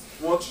restaurants,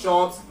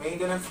 workshops,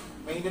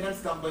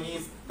 maintenance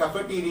companies,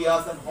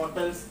 cafeterias and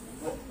hotels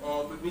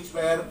which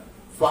were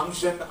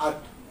functioned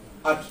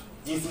at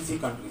GCC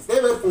countries.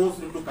 They were forced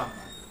to come back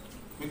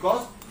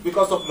because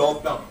of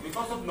lockdown.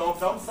 Because of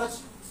lockdown, such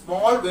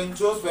small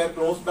ventures were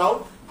closed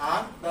down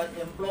and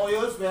the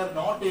employers were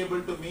not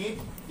able to meet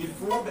the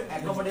food,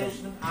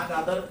 accommodation and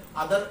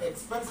other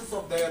expenses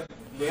of their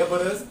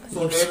laborers,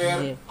 so they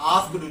were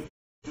asked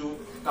to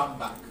come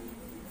back.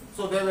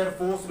 So they were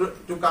forced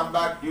to come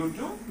back due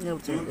to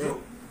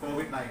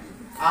COVID-19.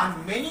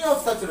 And many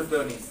of such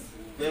returnees,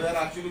 they were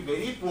actually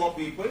very poor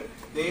people.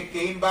 They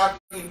came back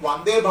in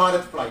Vande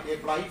Bharat flight, a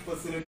flight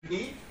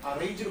facility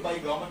arranged by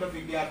Government of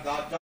India at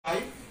that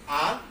time.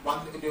 And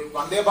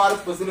Vande Bharat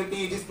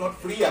facility, it is not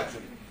free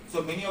actually.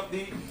 So many of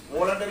the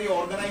voluntary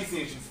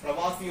organizations,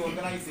 Pravasi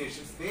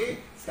organizations, they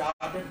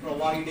started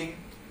providing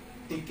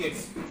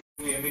tickets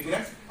to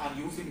immigrants, and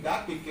using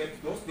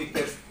those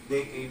tickets,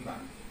 they came back.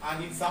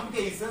 And in some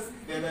cases,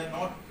 they were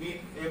not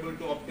being able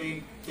to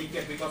obtain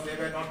tickets because they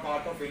were not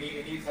part of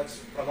any such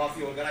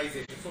Pravasi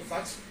organization. So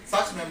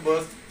such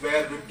members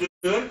were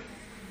returned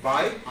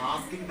by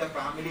asking the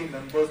family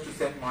members to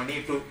send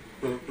money to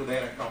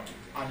their account.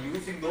 And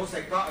using those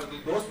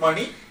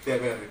money, they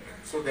were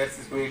returned. So their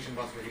situation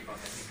was very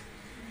positive.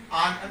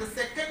 And the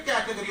second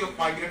category of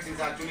migrants is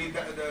actually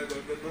the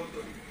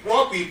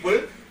poor people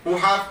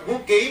who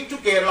came to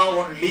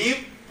Kerala on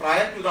leave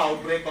prior to the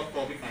outbreak of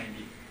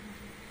COVID-19.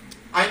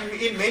 And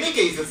in many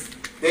cases,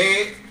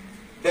 they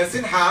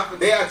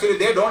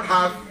don't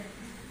have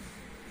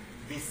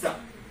visa.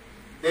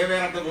 They were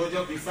at the verge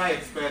of visa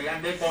expiry,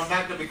 and they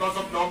contacted, because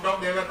of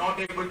lockdown, they were not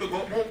able to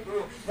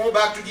move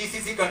back to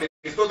GCC countries.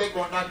 So they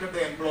contacted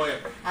the employer,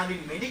 and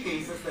in many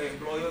cases, the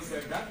employer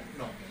said that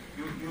no,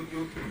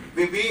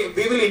 we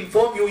will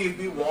inform you if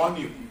we warn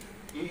you.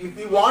 If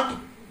we want,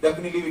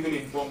 definitely we will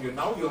inform you.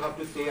 Now you have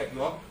to stay at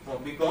your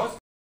home because.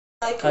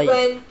 Like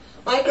when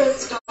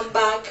migrants come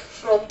back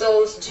from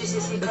those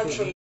GCC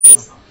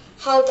countries,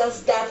 how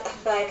does that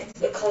affect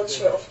the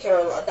culture of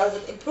Kerala? Does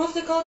it improve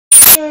the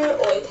culture,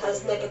 or it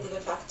has negative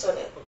effects on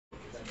it?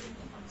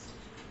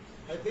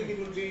 I think it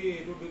would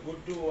be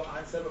good to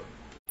answer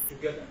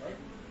together, right?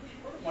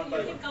 One by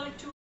one. You can collect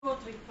 2 or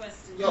 3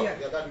 questions. Yeah,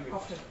 that will be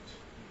after that.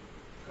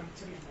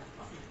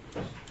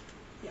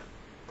 Yeah.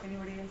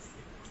 Anybody else?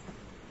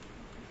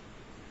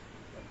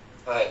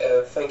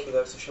 Hi, thank you,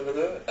 Dr.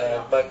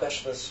 Shubhanu. My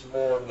question is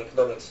more on the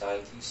economic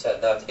side. You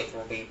said that it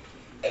will be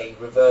a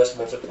reverse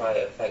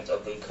multiplier effect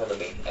of the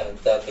economy, and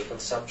that the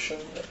consumption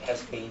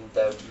has been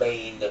the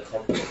main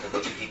component of the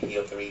GDP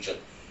of the region.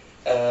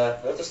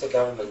 What is the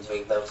government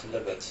doing now to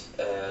limit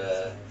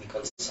the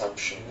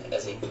consumption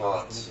as a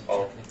part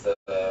of the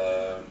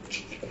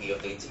GDP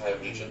of the entire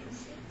region,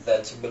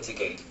 then to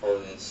mitigate for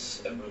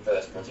this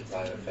reverse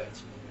multiplier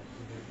effect?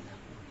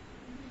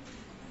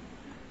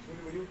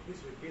 Will you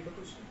please repeat the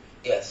question?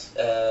 Yes,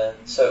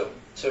 so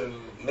to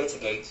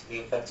mitigate the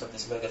effects of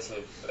this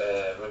negative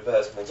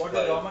reverse multiplier What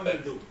the government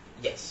effect, will do?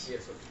 Yes.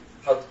 Yes,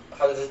 okay.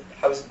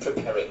 How is it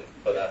preparing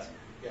for that?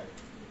 Yeah.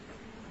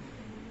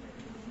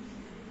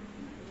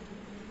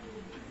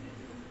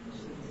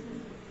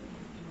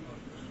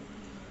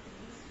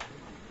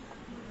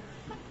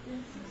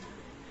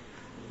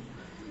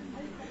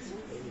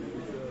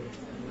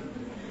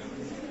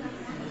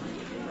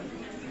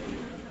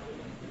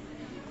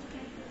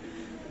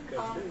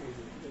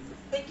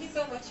 Thank you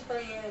so much for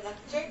your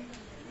lecture.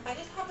 I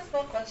just have a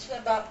small question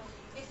about,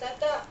 you said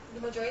that the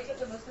majority of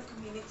the Muslim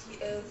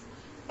community is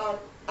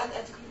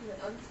uneducated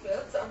and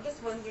unskilled, so I'm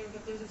just wondering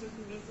if there's a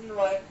certain reason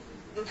why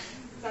this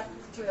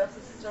sector of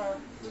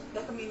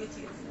the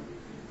community is.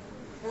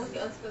 mostly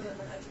unskilled and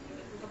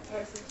uneducated in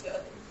comparison to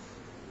others.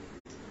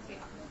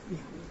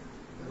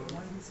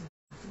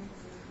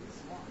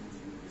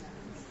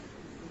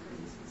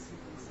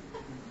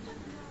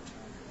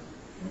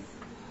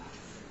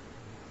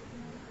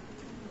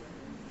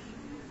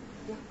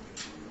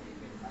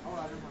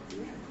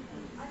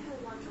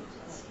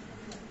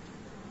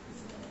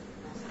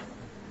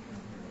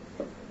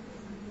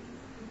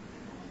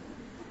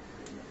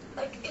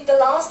 Like in the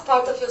last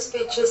part of your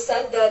speech, you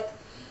said that,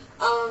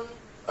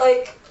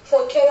 like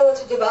for Kerala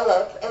to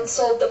develop and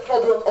solve the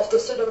problem of the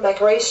student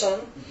migration,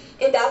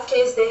 in that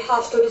case they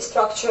have to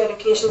restructure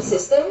education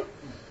system.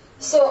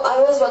 So I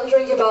was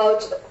wondering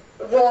about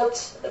what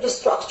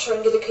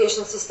restructuring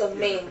education system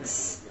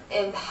means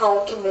and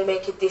how can we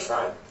make it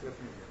different.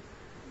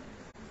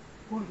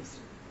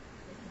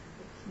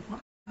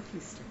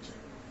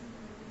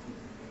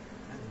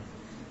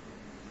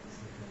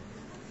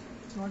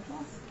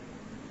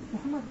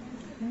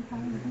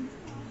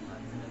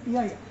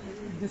 Yeah.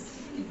 This.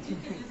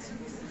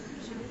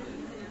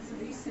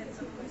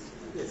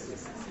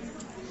 Yes.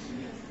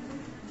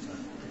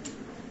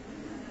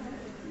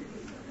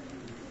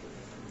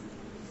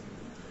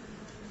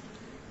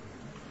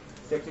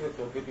 Actually,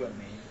 forget your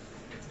name.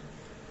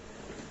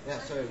 Yeah,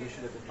 sorry, we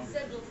should have been.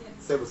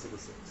 Sebu.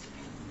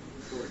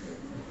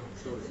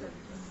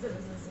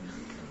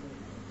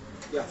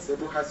 Yeah,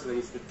 Sebu has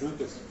raised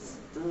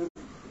two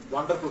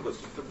wonderful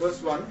questions. The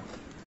first one,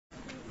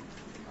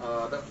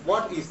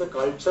 what is the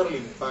cultural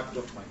impact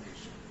of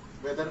migration?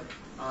 Whether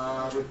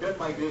return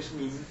migration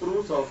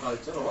improves our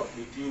culture or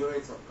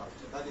deteriorates our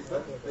culture. That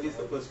is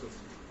the first question.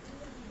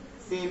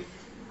 See,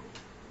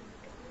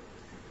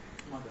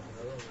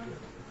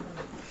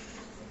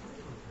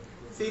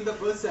 in the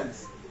first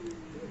sense,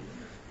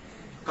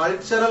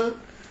 cultural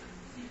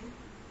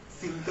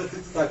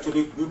synthesis is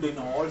actually good in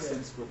all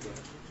sense program.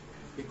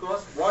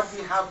 Because what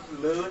we have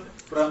learned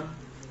from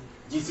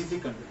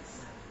GCC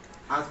countries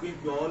has been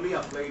purely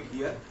applied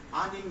here,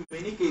 and in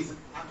many cases,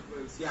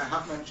 see, I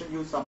have mentioned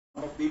you some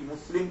of the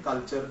Muslim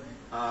culture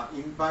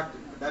impact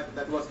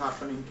that was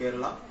happening in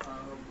Kerala,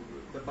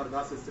 the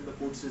Parda system, the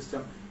food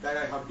system that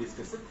I have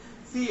discussed.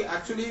 See,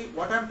 actually,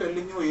 what I am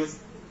telling you is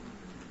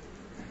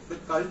the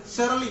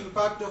cultural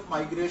impact of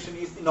migration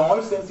is, in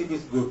all sense, it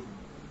is good.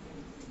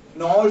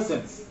 In all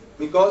sense,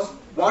 because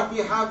what we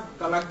have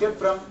collected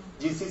from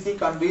GCC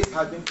countries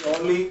has been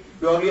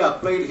purely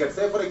applied here.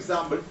 Say, for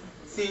example,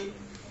 see,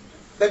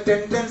 the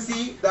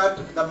tendency that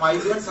the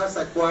migrants has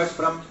acquired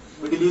from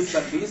Middle East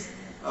countries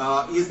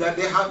is that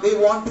they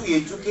want to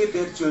educate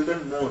their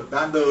children more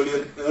than the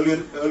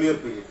earlier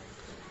period.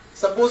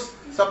 Suppose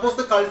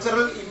the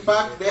cultural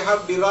impact they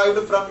have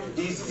derived from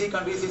GCC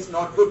countries is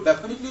not good.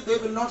 Definitely they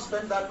will not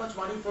spend that much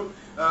money for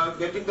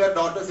getting their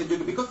daughters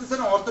educated, because it's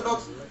an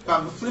orthodox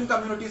Muslim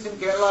communities in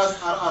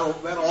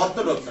Kerala were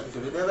orthodox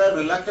actually. They were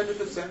reluctant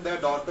to send their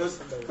daughters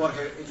for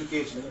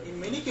education. In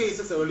many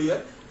cases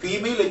earlier,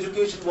 female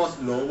education was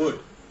lowered.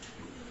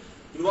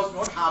 It was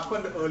not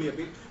happened earlier,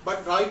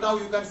 but right now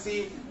you can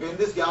see in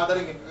this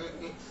gathering,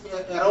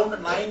 around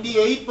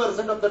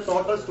 98% of the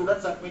total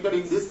students admitted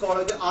in this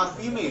college are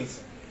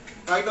females.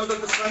 Right now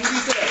the strength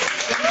is there.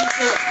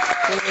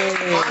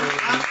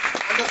 And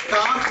the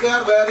scarf they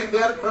are wearing, they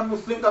are from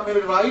Muslim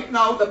community. Right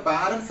now the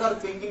parents are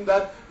thinking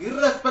that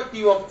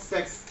irrespective of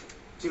sex,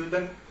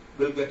 children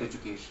will get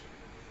education.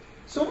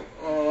 So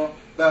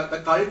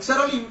the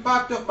cultural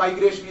impact of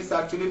migration is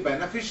actually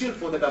beneficial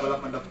for the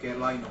development of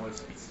Kerala in all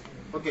sense.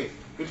 Okay,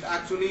 it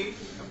actually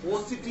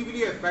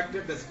positively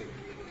affected the state.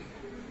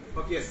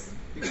 Okay, yes.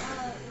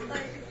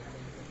 Like,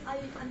 I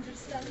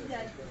understand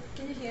that.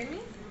 Can you hear me?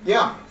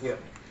 Yeah.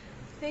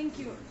 Thank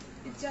you.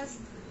 It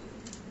just.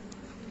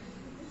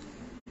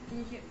 Can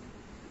you hear?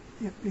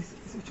 Yeah, please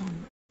switch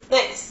on.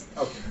 Nice.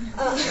 Okay.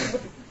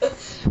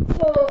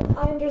 So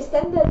I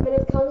understand that when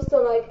it comes to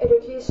like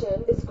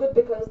education, it's good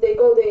because they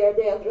go there,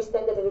 they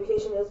understand that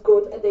education is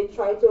good, and they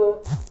try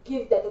to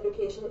give that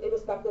education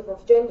irrespective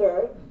of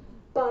gender.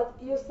 But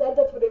you said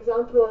that, for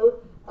example,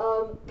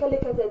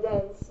 Kalikata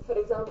dance, for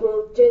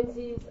example, Gen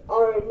Zs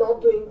are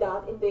not doing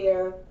that in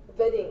their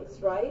weddings,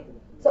 right?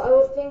 So I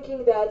was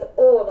thinking that,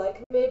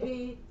 like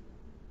maybe,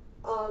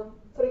 for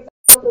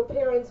example,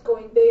 parents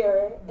going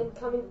there and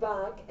coming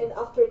back, and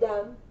after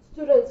them,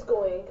 students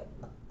going,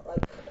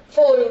 like,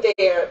 following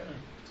their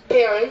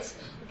parents,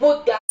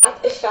 would that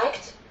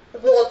affect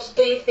what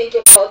they think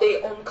about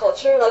their own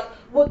culture? Like,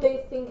 would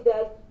they think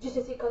that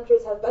GCC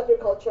countries have better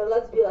culture,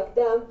 let's be like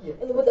them,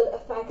 and would that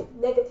affect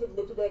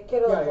negatively to the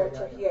Kerala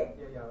culture here?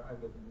 Yeah, I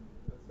get it.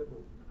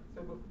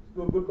 That's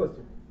a good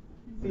question.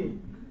 See,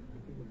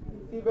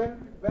 when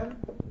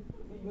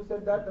you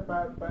said that,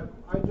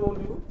 I told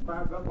you,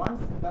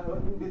 once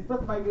in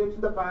distress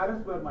migration, the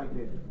parents were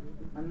migrating,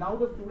 and now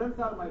the students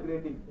are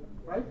migrating,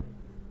 right?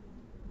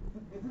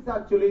 This is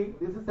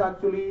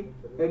actually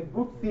a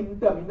good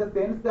symptom in the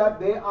sense that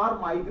they are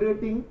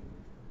migrating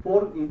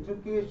for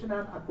education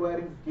and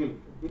acquiring skill.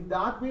 In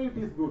that way, it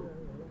is good.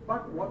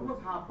 But what was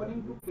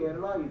happening to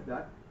Kerala is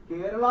that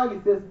Kerala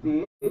is a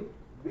state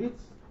which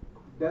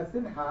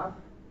doesn't have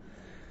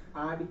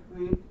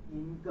adequate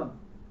income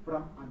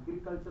from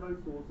agricultural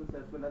sources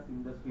as well as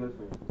industrial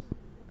sources.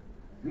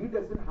 We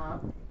doesn't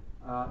have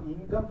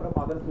income from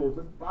other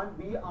sources, and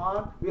we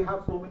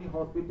have so many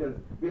hospitals,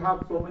 we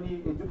have so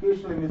many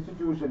educational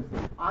institutions,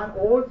 and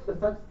all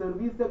such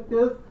service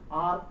sectors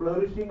are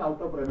flourishing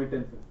out of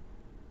remittances.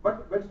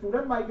 But when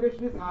student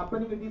migration is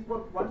happening, it is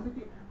for one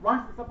city.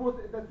 Once suppose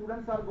the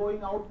students are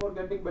going out for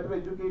getting better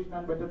education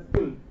and better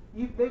skill,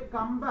 if they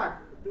come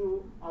back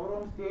to our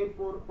own state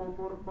for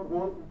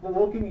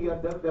working here,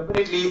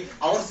 definitely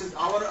our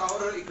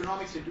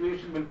economic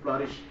situation will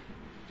flourish.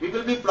 We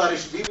will be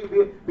flourished. We will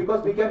be,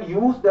 because we can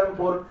use them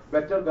for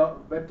better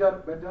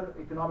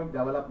economic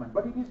development.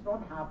 But it is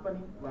not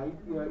happening right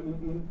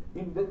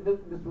in the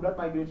student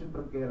migration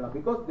from Kerala,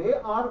 because they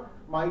are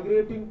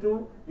migrating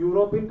to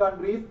European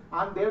countries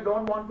and they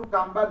don't want to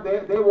come back.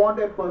 They want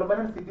a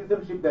permanent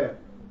citizenship there.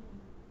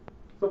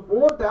 So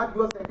for that,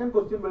 your second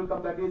question will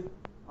come, that is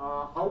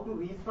how to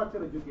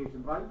restructure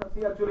education, right?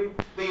 See, actually,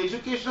 the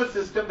educational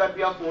system that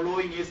we are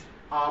following is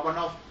one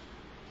of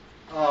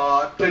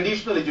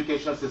traditional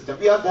educational system.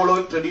 We are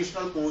following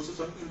traditional courses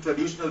in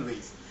traditional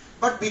ways.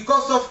 But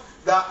because of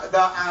the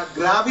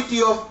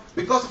gravity of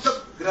the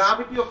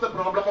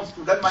problem of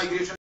student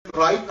migration,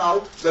 right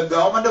now the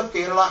government of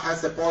Kerala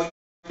has appointed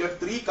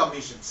three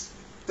commissions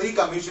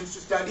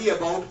to study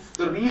about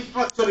the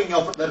restructuring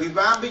of the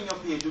revamping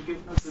of the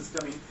educational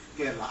system in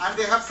Kerala, and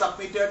they have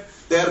submitted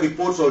their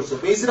reports also.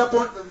 Based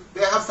upon,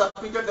 they have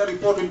submitted the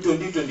report in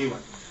 2021,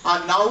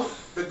 and now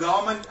the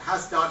government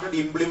has started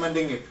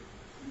implementing it.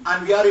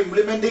 And we are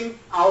implementing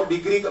our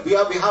degree. We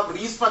have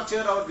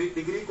restructured our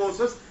degree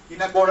courses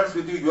in accordance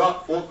with the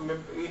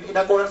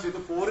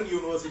foreign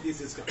university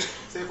system.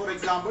 Say, for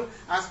example,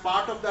 as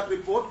part of that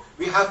report,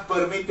 we have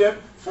permitted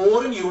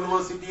foreign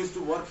universities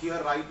to work here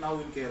right now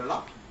in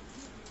Kerala.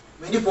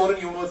 Many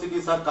foreign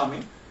universities are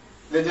coming.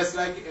 They're just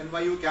like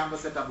NYU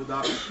campus at Abu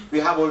Dhabi. We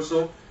have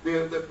also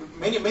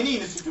many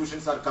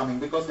institutions are coming,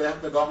 because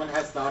the government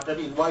has started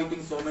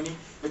inviting so many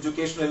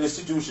educational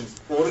institutions,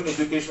 foreign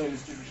educational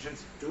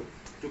institutions to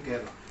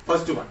Kerala.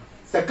 First one.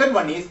 Second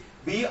one is,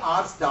 we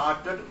are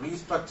started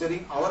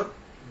restructuring our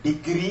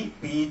degree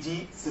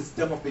PG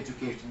system of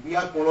education. We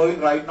are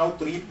following right now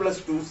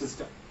 3+2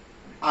 system,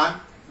 and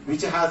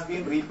which has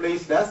been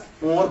replaced as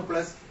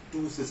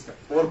 4+2 system.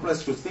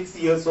 4+2, 6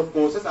 years of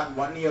courses and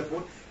 1 year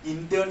for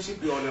internship.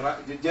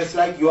 Just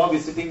like you are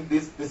visiting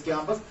this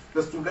campus,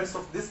 the students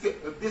of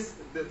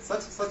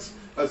such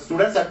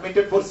students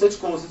admitted for such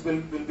courses will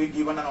be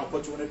given an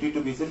opportunity to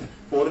visit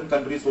foreign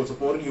countries also,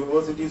 foreign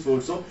universities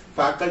also.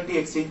 Faculty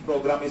exchange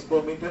program is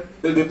will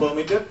be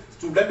permitted.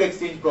 Student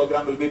exchange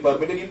program will be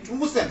permitted in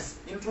true sense.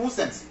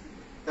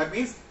 That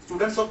means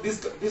students of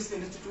this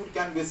institute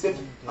can visit.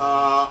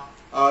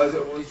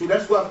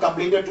 Students who have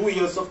completed 2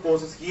 years of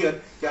courses here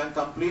can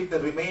complete the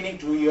remaining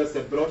 2 years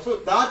abroad. So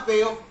that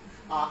way of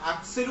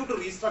absolute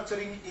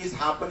restructuring is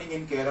happening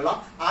in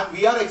Kerala, and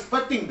we are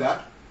expecting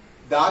that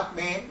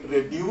may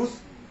reduce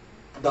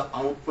the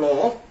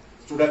outflow of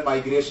student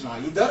migration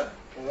either,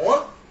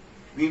 or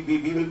we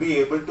will be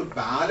able to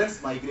balance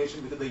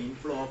migration with the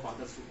inflow of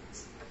other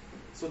students.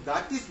 So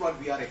that is what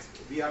we are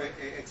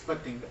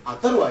expecting.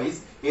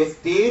 Otherwise, a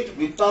state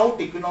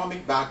without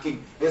economic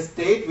backing, a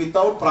state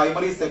without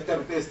primary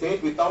sector, a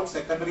state without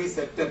secondary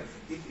sector,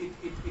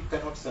 it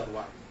cannot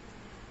survive.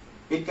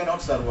 It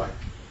cannot survive.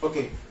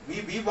 Okay,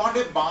 we want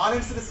a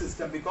balanced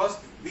system, because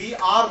we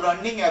are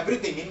running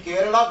everything. In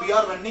Kerala, we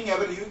are running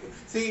everything.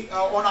 See,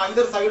 on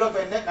either side of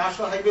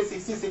National Highway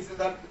 66,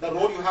 the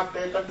road you have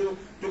taken to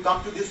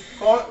come to this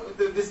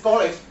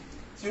college,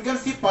 so you can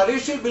see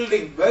palatial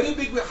building, very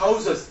big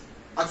houses.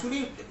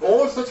 Actually,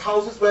 all such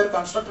houses were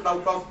constructed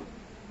out of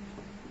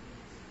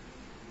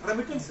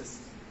remittances.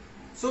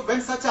 So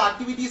when such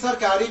activities are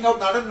carrying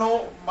out, I don't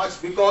know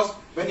much, because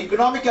when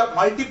economic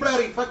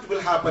multiplier effect will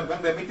happen,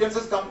 when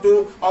remittances come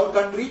to our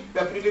country,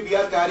 definitely we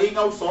are carrying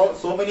out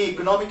so many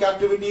economic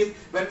activities.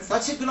 When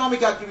such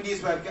economic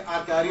activities are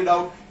carried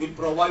out, it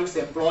provides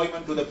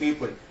employment to the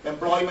people.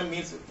 Employment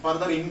means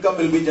further income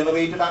will be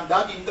generated, and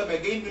that income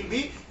again will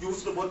be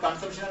used for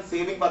consumption and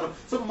saving purpose.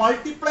 So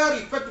multiplier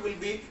effect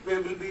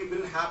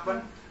will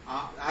happen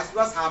as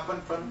was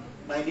happened from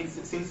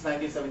since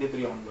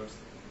 1973 onwards.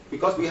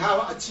 Because we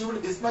have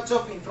achieved this much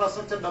of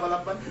infrastructure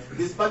development,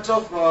 this much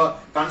of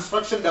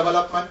construction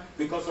development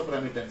because of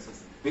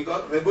remittances.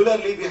 Because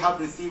regularly we have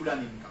received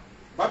an income.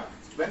 But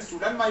when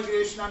student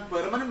migration and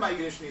permanent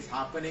migration is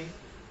happening,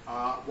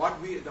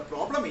 the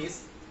problem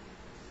is,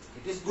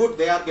 it is good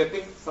they are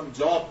getting some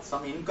job,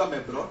 some income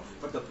abroad,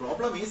 but the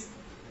problem is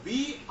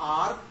we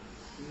are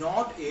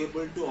not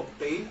able to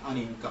obtain an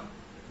income.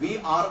 We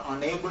are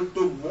unable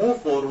to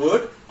move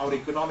forward our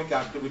economic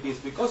activities,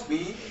 because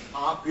we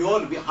are a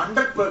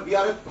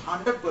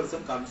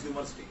 100%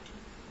 consumer state.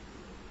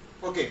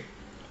 Okay.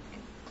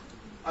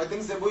 I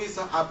think Zebu is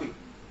happy.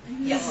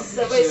 Yes,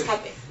 Zebu is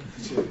happy.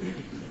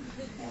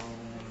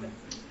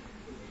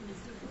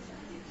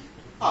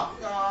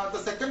 The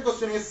second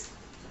question is,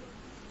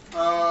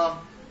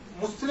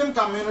 Muslim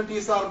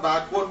communities are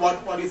backward.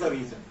 What is the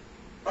reason?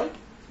 Right?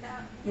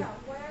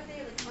 Why are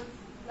they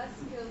less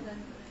skilled than?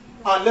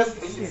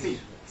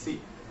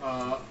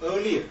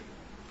 Earlier,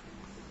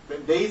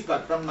 when days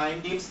back from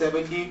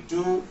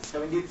 1972,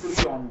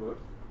 73 onwards,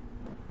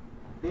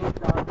 they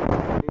started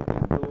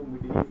migrating to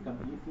Middle East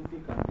countries,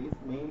 GCC countries,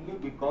 mainly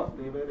because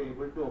they were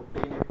able to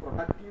obtain a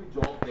productive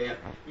job there,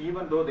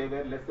 even though they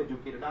were less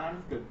educated and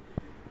unskilled.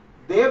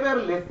 They were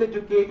less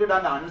educated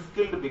and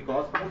unskilled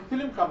because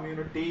Muslim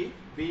community,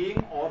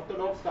 being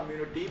Orthodox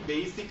community,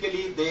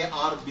 basically they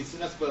are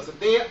business persons.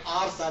 They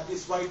are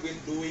satisfied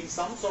with doing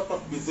some sort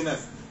of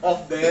business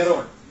of their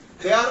own.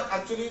 They have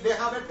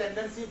a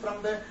tendency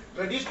from the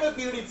traditional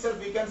period itself,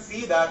 we can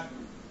see that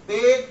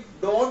they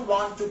don't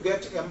want to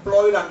get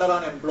employed under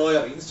an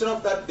employer. Instead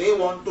of that, they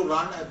want to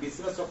run a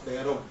business of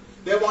their own.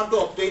 They want to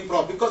obtain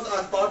profit because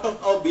as part of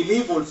our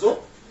belief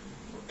also,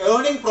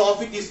 earning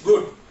profit is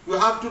good. You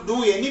have to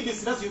do any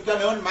business, you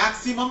can earn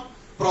maximum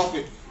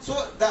profit. So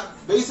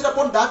based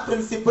upon that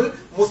principle,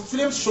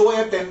 Muslims show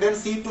a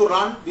tendency to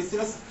run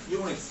business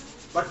units.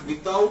 But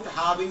without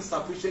having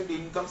sufficient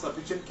income,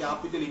 sufficient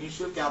capital,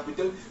 initial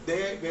capital,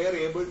 they were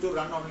able to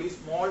run only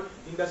small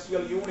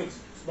industrial units,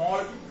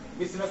 small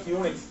business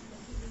units.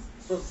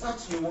 So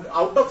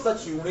out of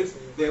such units,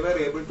 they were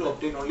able to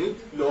obtain only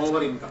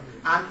lower income.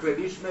 And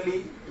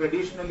traditionally,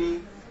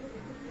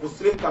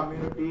 Muslim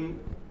community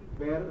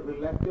were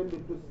reluctant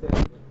to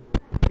send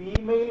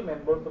female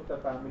members of the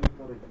family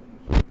for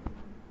education.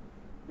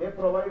 They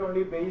provide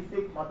only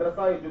basic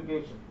madrasa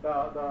education,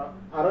 the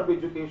Arab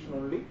education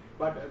only,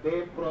 but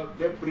they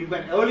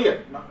prevent,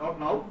 earlier, not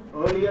now,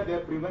 earlier they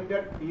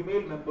prevented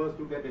female members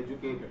to get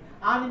educated.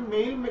 And in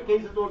male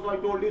cases also, I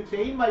told you,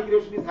 chain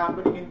migration is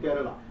happening in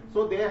Kerala.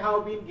 So they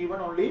have been given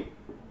only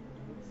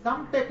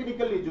some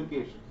technical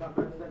education.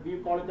 Sometimes we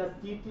call it as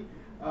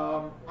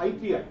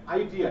ITI.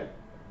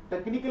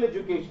 Technical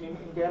education, in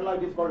Kerala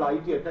it is called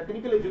ITI.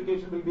 Technical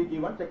education will be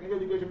given. Technical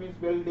education means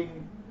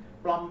welding,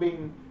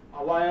 plumbing,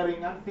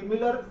 wiring and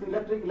similar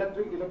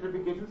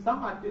electrification.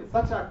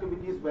 Such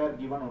activities were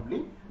given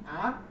only,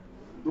 and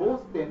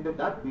those tended,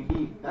 that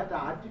belief, that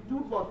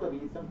attitude was the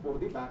reason for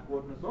the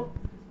backwardness of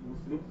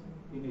Muslims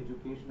in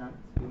education and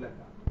skill and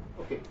art.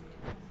 Okay.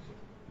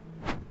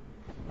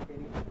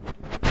 Any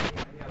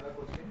other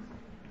questions?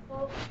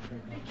 Well,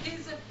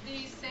 please, at the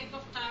sake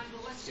of time,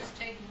 let's just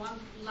take one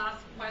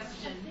last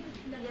question.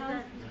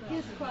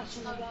 His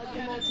question about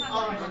the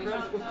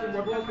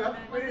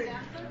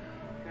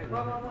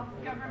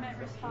Government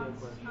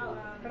response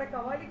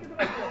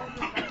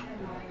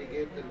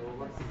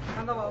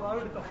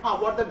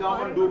what the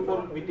government do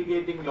for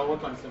mitigating lower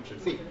consumption?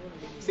 See.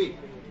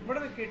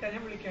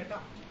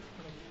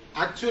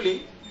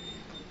 Actually,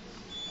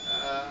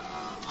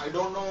 I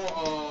don't know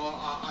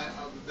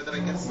whether I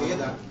can say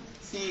that.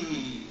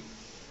 See,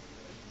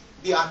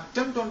 the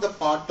attempt on the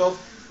part of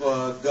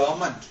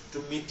government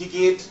to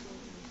mitigate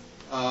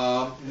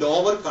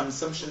lower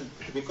consumption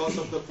because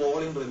of the fall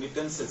in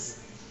remittances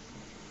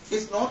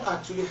is not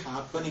actually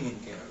happening in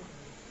Kerala.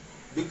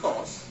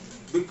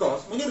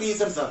 Because many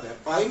reasons are there.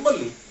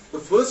 Primarily, the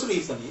first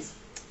reason is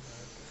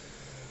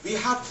we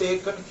have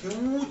taken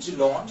huge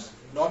loans,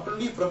 not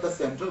only from the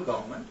central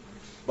government,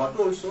 but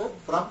also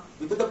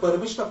with the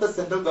permission of the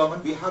central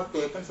government, we have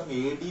taken some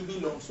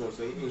ADB loans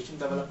also, Asian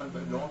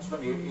Development loans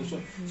from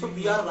Asian. So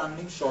we are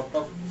running short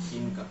of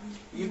income.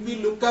 If we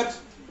look at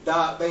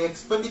the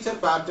expenditure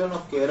pattern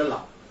of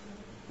Kerala,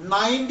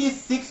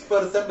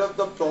 96% of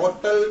the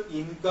total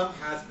income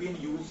has been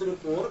used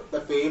for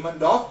the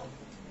payment of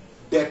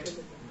debt.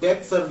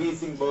 Debt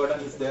servicing burden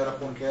is there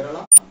upon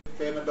Kerala.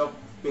 Payment of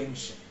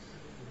pension.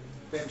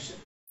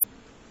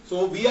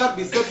 So we are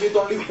beset with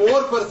only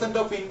 4%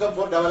 of income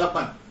for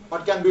development.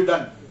 What can be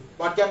done?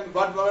 What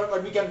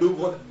we can do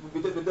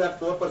with that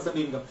 4%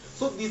 income?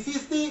 So this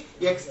is the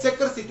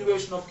exchequer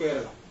situation of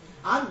Kerala.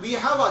 And we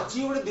have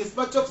achieved this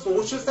much of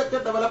social sector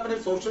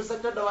development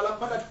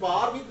at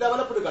par with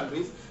developed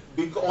countries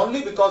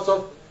only because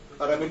of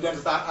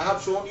remittances. I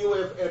have shown you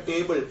a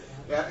table.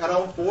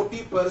 Around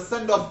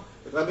 40% of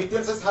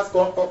remittances has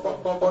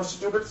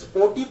constituted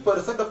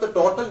 40% of the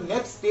total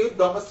net state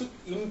domestic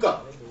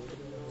income.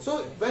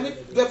 So when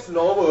it gets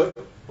lowered,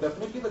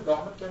 definitely the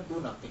government can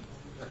do nothing.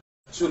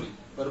 Actually,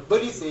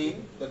 verbally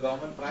saying the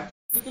government,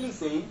 practically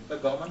saying the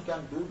government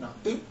can do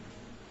nothing.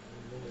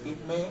 It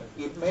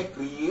may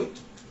create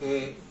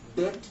a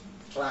debt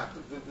trap.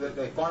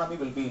 The economy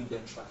will be in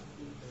debt trap.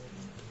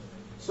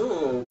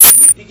 So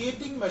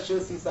mitigating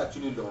measures is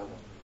actually lower.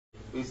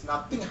 Is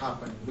nothing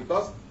happening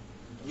because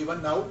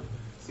even now,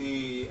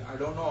 see, I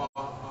don't know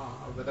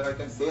whether I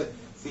can say it.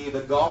 See,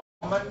 the government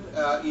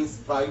is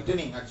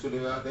frightening actually.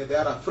 They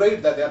are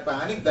afraid that they are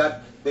panic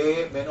that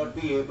they may not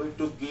be able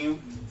to give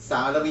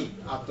salary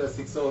after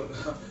 6 or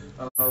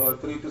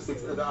 3 to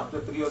 6 after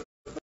 3 or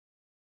 4,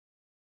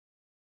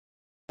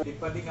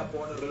 depending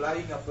upon,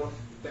 relying upon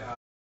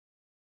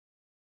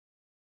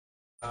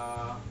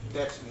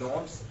debt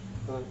loans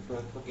for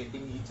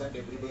getting each and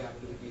everyday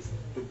activities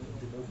to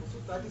move. So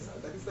that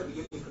is the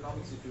real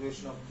economic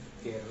situation of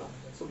Kerala.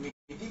 So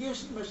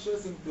mitigation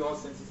measures in pure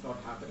sense is not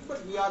happening,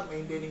 but we are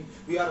maintaining,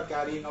 we are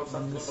carrying out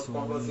some sort of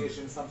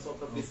conversations, some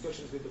sort of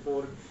discussions with the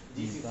foreign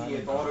GCC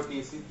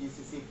authorities,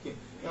 GCC king.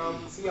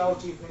 See how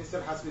Chief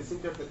Minister has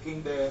visited the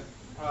king there,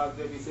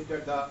 they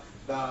visited the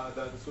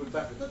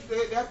Sultan.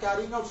 They are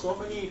carrying out so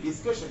many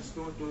discussions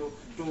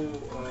to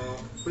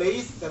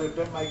place the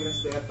return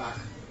migrants there back.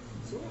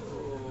 So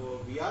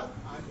we are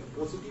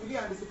positively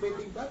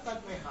anticipating that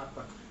may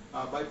happen.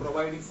 By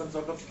providing some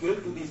sort of skill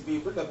to these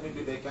people,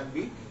 definitely they can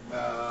be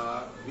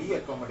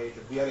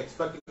re-accommodated. We are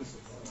expecting so.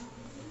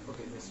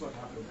 Okay, that's what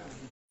happened.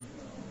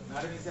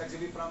 Naren is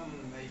actually from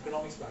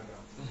economics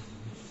background.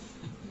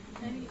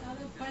 Any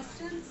other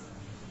questions?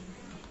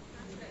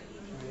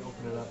 We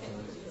open it up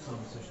to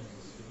some sessions.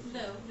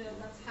 No,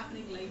 that's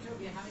happening later.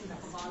 We are having the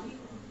Kavali.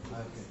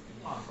 Okay.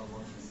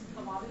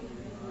 Kavali, and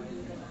then we'll do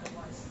the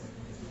otherwise.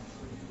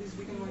 Please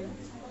begin with you.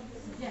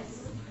 Yes.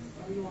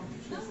 Do you want to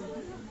share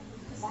something?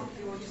 Mark,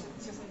 do you want to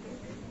say something?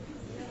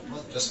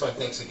 Well, just my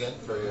thanks again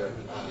for your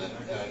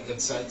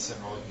insights and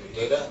all your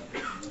data,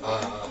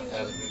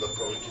 and we look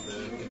forward to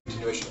the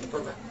continuation of the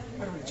program.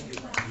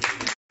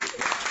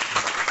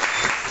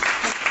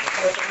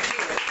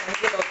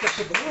 Thank you, Dr.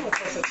 Shibru,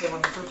 for such a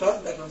wonderful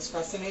talk. That was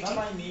fascinating,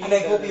 and I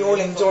hope you all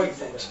enjoyed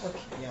that. Okay.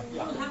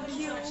 We'll have an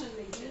interaction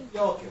later.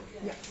 Yeah, okay.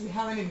 Yeah, we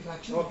have an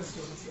interaction with the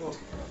students. Okay.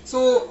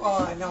 So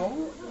now,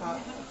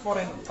 for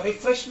a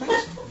refreshment,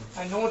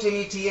 not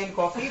any tea and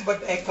coffee,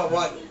 but a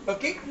kawali.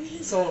 Okay.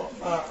 So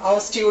our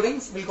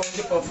students will going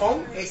to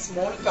perform a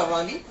small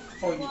kawali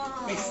for you.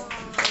 Please.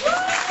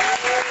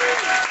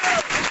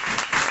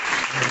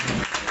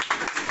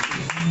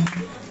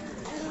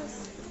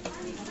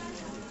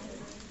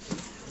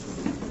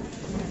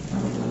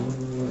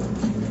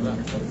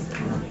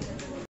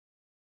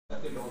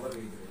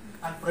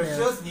 And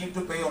freshers need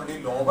to pay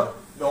only lower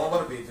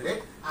wage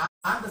rate.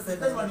 And the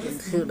second one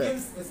is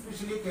Indians,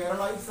 especially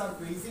Keralites, are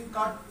facing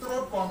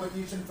cutthroat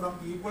competition from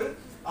people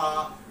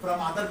from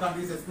other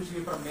countries,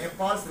 especially from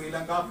Nepal, Sri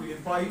Lanka,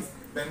 Philippines,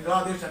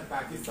 Bangladesh, and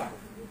Pakistan.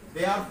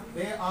 They are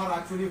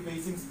actually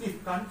facing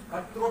stiff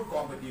cutthroat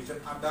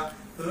competition. And the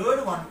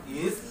third one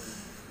is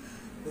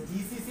the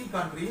GCC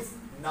countries.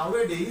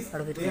 Nowadays,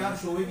 they are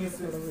showing a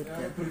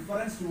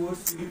preference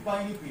towards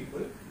Filipino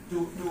people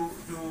to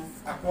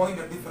appoint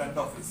at the front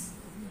office.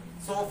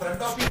 So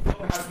front office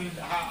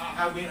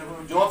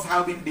jobs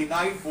have been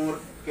denied for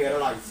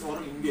Keralites or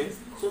Indians.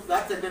 So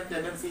that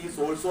tendency is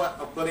also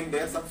occurring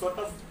there. Some sort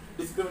of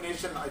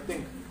discrimination, I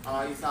think,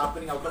 is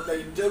happening out of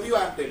the interview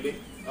I am telling.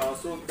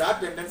 So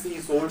that tendency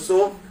is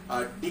also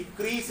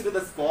decreased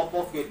the scope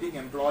of getting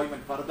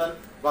employment, further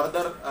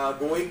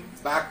going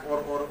back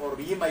or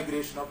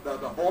re-migration of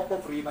the hope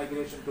of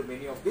re-migration to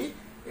many of the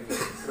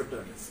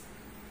returnees.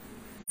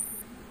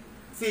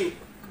 See,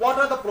 what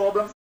are the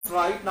problems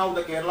right now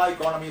the Kerala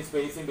economy is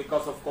facing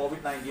because of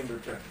COVID-19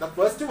 return? The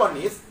first one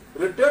is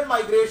return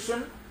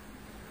migration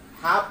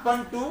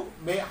happen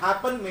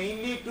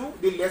mainly to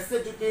the less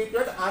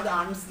educated and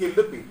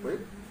unskilled people.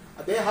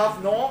 They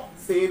have no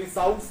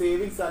sound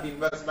savings and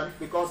investment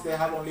because they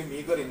have only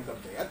meager income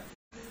there.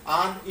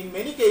 And in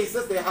many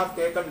cases, they have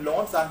taken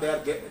loans and they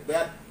are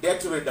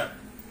debt ridden.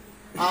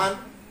 And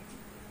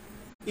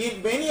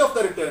in many of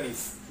the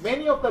returnees,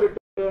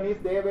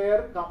 they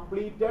were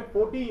completed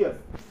 40 years.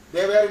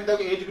 They were in the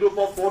age group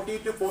of 40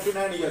 to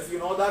 49 years. You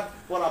know that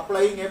for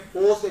applying a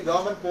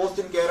government post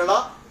in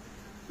Kerala,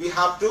 we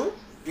have to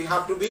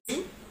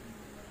be,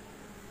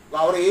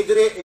 our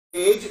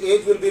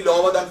age will be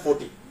lower than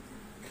 40.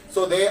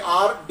 So they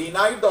are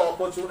denied the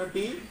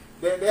opportunity.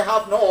 They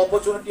have no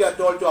opportunity at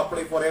all to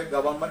apply for a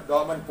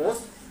government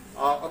post,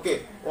 or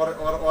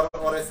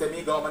a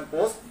semi-government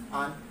post.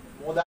 And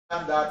more than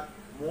that,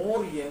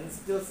 more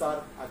youngsters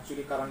are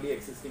actually currently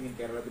existing in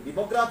Kerala. The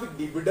demographic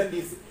dividend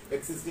is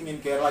existing in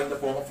Kerala in the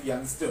form of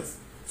youngsters.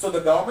 So the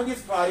government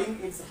is trying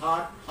its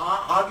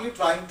hardly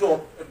trying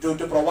to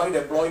provide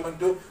employment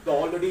to the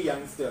already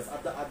youngsters.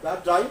 At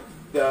that time,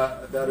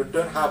 the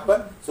return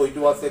happened. So it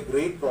was a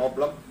great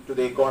problem to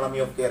the economy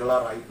of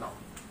Kerala right now.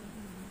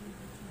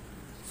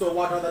 So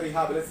what are the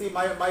rehab? See,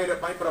 my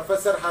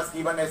professor has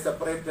given a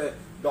separate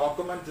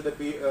document to the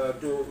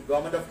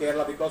government of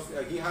Kerala because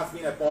he has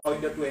been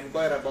appointed to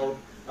inquire about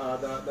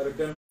the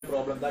return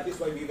problem. That is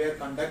why we were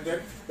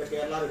conducted the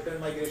Kerala Return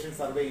Migration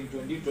Survey in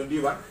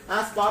 2021.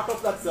 As part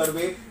of that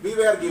survey, we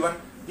were given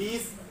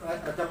these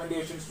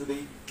recommendations to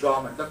the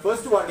government. The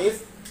first one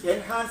is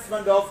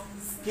enhancement of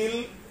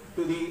skill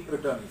to the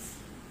returnees,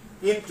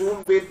 in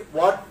tune with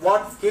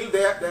what skill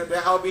they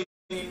have been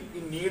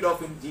in need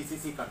of in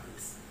GCC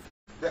countries.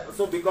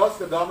 So because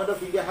the government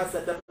of India has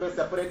set up a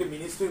separate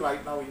ministry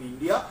right now in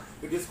India,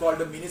 it is called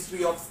the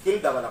Ministry of Skill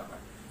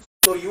Development.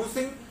 So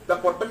using the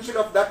potential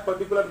of that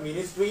particular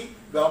ministry,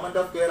 government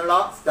of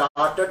Kerala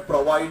started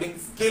providing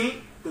skill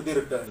to the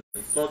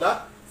returnees so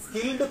that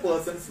skilled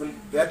persons will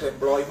get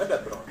employment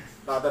abroad.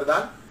 Rather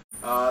than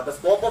the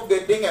scope of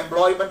getting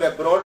employment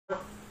abroad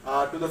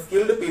to the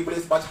skilled people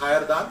is much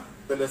higher than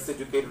the less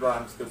educated or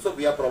unskilled. So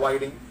we are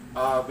providing,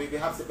 we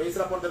have, based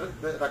upon the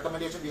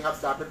recommendation, we have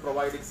started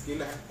providing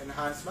skill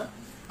enhancement.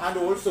 And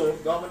also,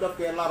 Government of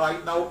Kerala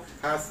right now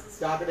has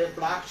started a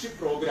flagship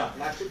program.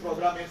 Flagship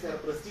program is a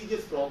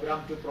prestigious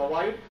program to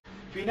provide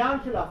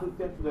financial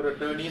assistance to the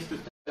returnees to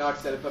start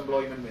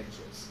self-employment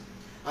ventures.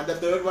 And the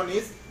third one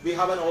is, we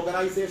have an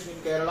organization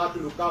in Kerala to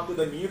look after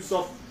the needs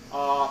of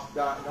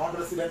the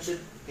non-residential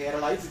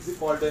Keralites. It's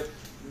called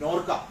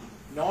NORCA,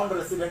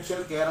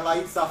 Non-Residential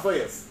Keralites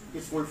Affairs.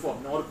 Its full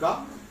form,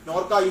 NORCA.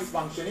 NORCA is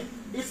functioning.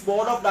 Its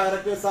board of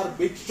directors are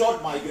big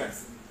shot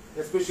migrants,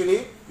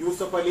 especially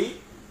Yusuf Ali.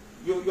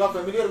 You are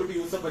familiar with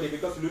Yusuf Ali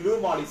because Lulu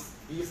Mall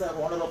he is the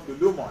owner of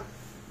Lulu Mall.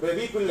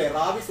 Ravi Pillai,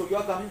 Ravis, so you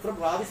are coming from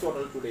Ravis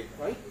Hotel today,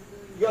 right?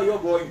 You are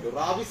going to.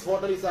 Ravis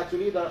Hotel is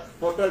actually the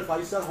hotel,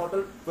 5-star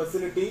hotel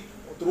facility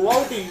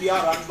throughout India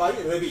run by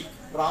Ravi.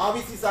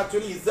 Ravis is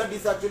actually, Izzat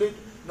is actually,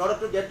 in order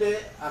to get a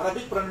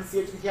Arabic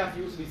pronunciation, he has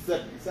used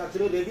Izzat. It's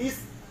actually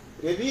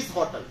Ravi's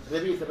hotel.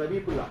 Ravi is Ravi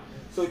Pilla.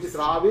 So it is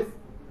Ravis.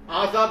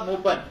 Azad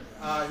Mupan,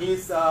 he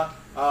is a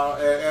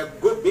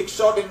good big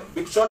shot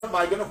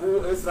migrant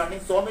who is running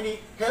so many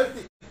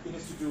health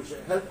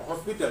institutions, health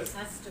hospitals.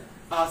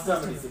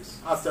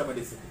 Aster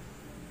Medicine.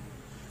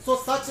 So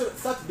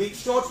such big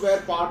shots are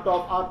part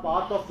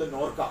of the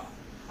NORCA,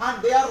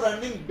 and they are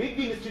running big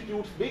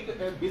institutes, big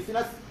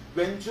business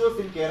ventures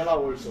in Kerala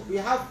also. We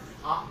have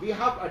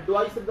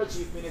advised the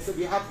Chief Minister.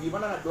 We have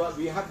given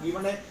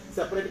a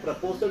separate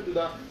proposal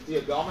to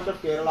the Government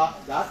of Kerala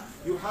that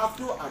you have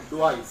to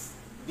advise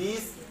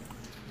these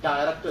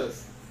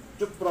directors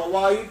to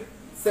provide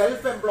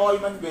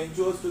self-employment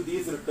ventures to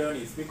these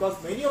returnees, because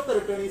many of the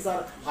returnees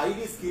are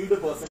highly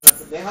skilled persons.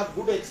 They have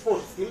good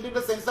exposure, skilled in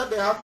the sense that they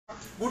have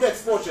good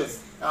exposures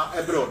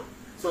abroad.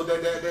 So they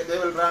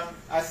will run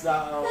as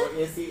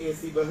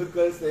AC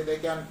vehicles.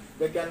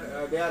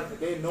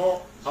 They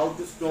know how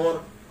to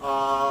store,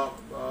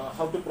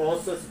 how to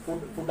process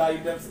food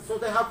items. So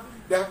they have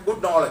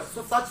good knowledge.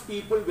 So such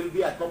people will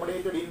be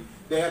accommodated in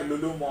their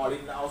Lulu Mall,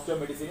 in Aster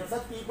Medicine.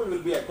 Such people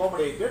will be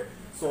accommodated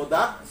so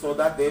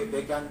that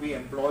they can be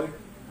employed.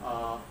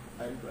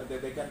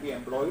 They can be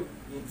employed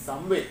in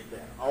some way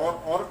there,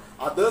 or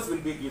others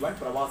will be given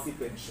Pravasi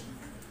pension.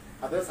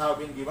 Others have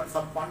been given,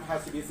 some fund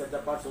has to be set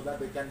apart so that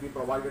they can be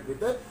provided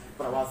with the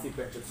Pravasi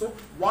pension. So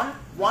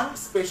one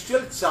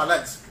special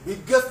challenge,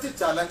 biggest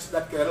challenge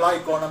that Kerala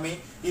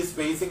economy is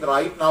facing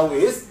right now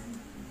is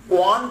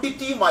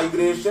quantity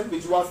migration,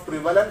 which was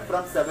prevalent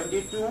from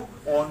 72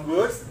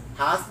 onwards,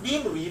 has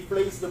been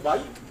replaced by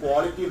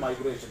quality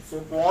migration.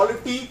 So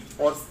quality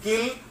or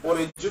skill or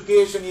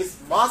education is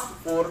must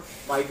for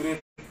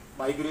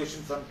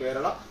migration from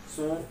Kerala.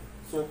 So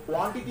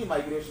quantity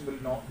migration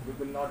will not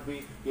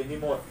be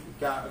anymore,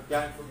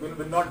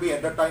 will not be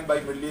entertained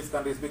by Middle East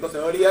countries, because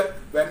earlier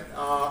when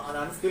an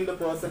unskilled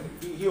person,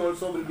 he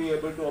also will be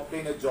able to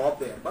obtain a job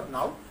there. But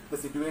now the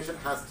situation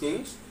has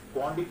changed.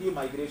 Quantity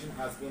migration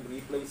has been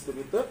replaced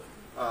with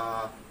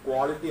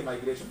quality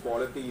migration.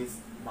 Quality is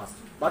must.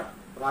 But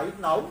right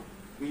now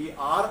we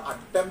are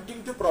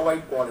attempting to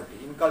provide quality,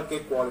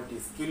 inculcate quality,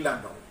 skill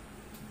and all.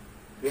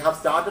 We have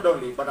started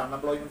only, but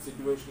unemployment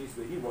situation is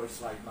very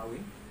worse right now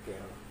in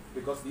Kerala,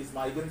 because these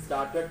migrants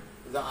started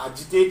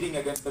agitating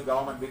against the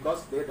government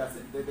because they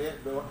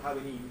don't have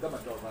any income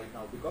at all right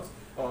now, because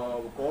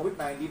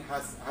COVID-19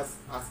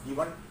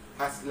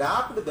 has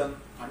slapped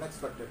them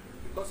unexpectedly,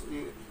 because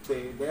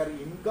their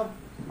income,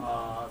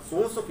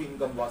 source of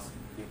income was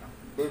enough.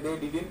 They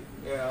didn't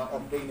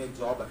obtain a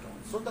job at all.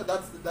 So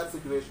that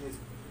situation is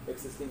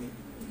existing in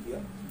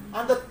here.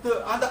 And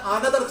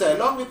another challenge,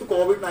 along with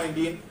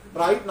COVID-19,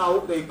 right now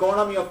the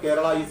economy of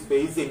Kerala is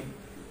facing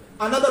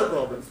another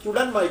problem: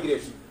 student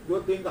migration.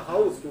 You think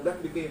how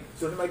student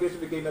migration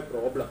became a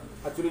problem?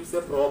 Actually, it's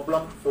a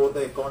problem for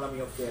the economy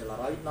of Kerala.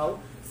 Right now,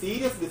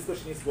 serious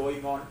discussion is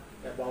going on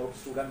about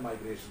student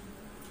migration.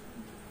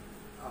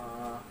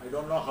 I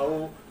don't know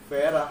how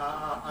fair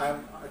I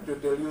am to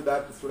tell you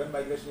that student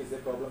migration is a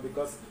problem,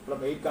 because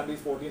from 8 countries,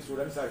 14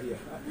 students are here.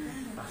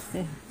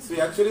 So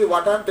actually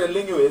what I am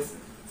telling you is,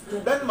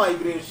 student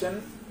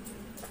migration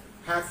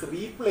has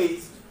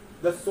replaced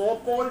the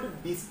so-called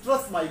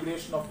distress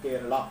migration of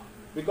Kerala,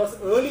 because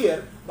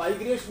earlier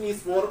migration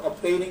is for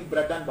obtaining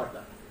bread and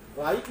butter.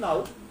 Right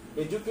now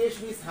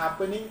education is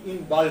happening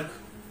in bulk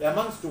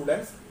among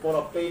students for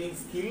obtaining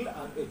skill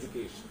and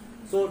education.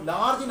 So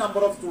large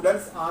number of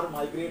students are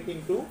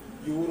migrating to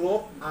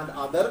Europe and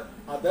other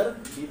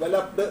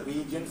developed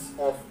regions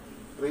of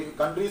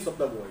countries of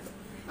the world,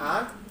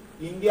 and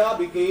India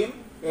became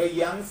a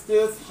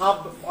youngsters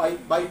hub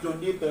by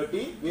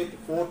 2030 with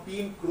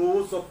 14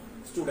 crores of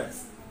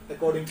students,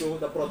 according to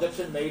the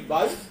projection made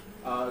by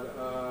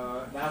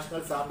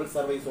National Sample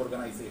Surveys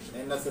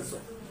Organization, NSSO.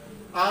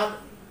 And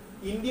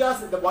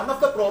one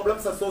of the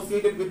problems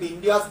associated with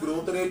India's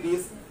growth rate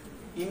is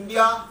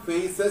India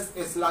faces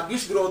a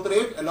sluggish growth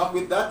rate. Along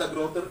with that, the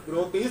growth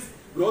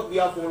we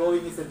are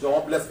following is a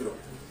jobless growth.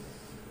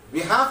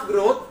 We have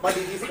growth, but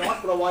it is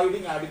not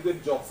providing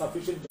adequate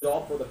sufficient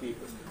job for the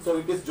people. So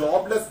it is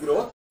jobless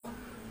growth,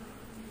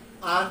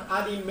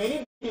 and in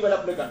many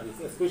developed countries,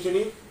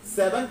 especially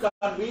 7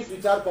 countries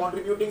which are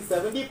contributing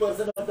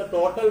 70% of the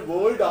total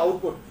world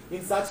output.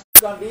 In such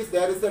countries,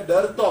 there is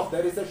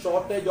a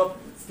shortage of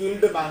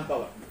skilled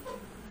manpower.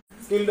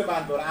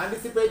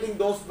 Anticipating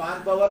those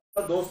manpower,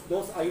 those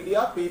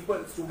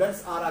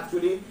students are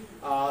actually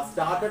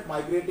started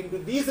migrating to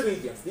these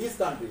regions, these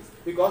countries,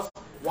 because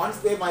once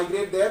they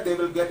migrate there, they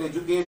will get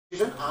education.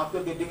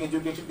 After getting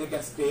education, they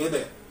can stay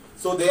there.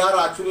 So they are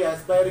actually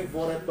aspiring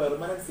for a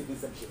permanent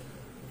citizenship.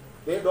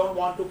 They don't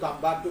want to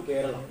come back to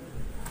Kerala.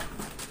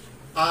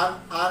 I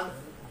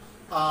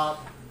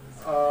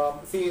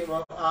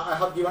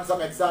have given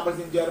some examples.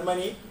 In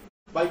Germany,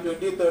 by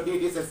 2030,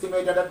 it is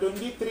estimated that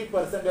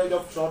 23%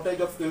 of shortage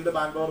of skilled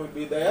manpower will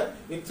be there.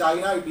 In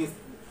China, it is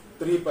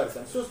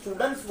 3%. So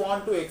students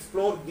want to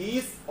explore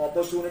these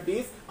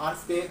opportunities and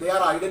stay. They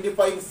are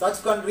identifying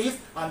such countries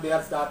and they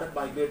are started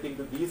migrating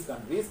to these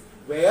countries,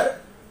 where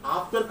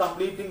after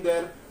completing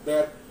their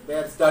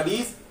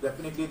studies,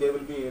 definitely they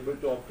will be able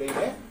to obtain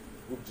a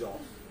good job.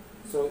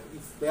 So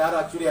they are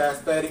actually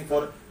aspiring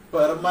for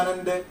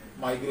permanent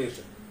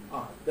migration.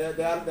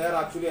 They are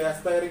actually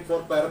aspiring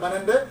for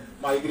permanent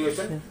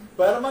migration.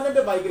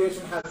 Permanent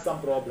migration has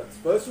some problems.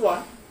 First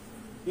one,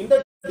 in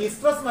the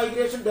distress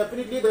migration,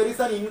 definitely there is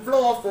an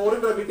inflow of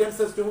foreign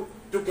remittances to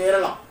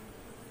Kerala.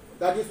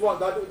 That is what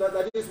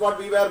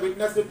we were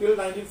witnessed till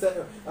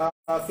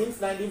since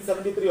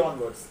 1973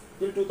 onwards.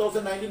 Till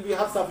 2019, we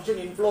have sufficient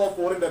inflow of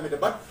foreign remittances.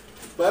 But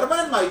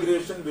permanent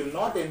migration will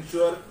not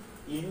ensure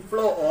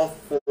inflow of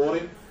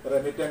foreign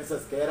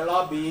remittances.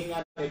 Kerala being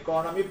an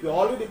economy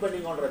purely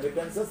depending on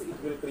remittances, it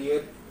will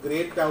create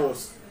great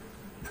chaos.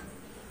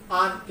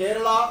 And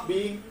Kerala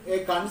being a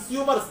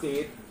consumer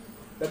state,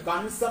 the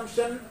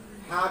consumption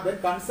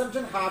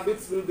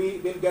habits will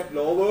get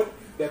lowered.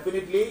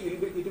 Definitely,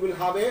 it will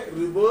have a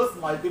reverse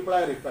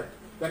multiplier effect.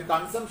 When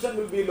consumption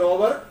will be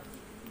lower,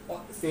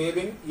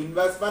 saving,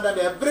 investment, and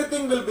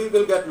everything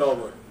will get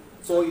lowered.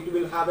 So it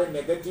will have a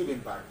negative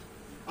impact.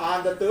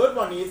 And the third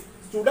one is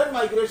student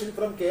migration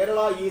from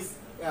Kerala is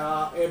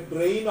a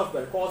drain of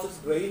wealth, causes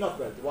drain of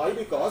wealth. Why?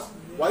 Because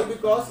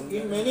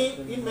in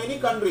many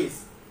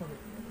countries,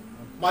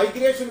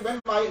 migration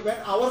when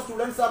our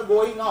students are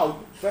going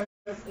out from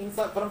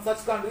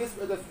such countries,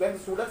 when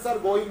students are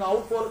going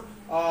out for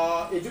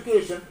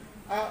education,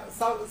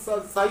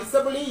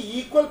 sizably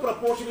equal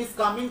proportion is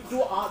coming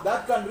to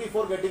that country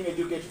for getting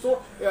education.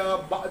 So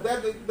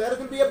there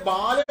will be a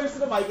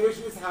balanced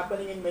migration is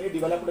happening in many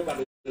developed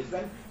countries.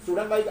 When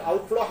student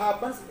outflow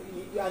happens,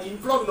 an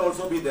inflow will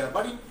also be there.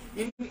 But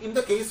in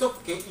the case of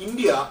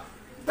India,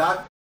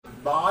 that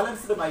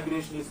balanced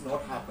migration is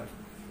not happening.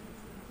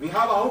 We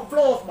have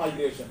outflow of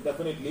migration,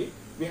 definitely.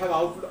 We have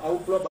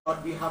outflow,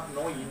 but we have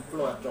no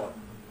inflow at all.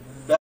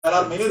 There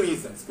are many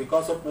reasons.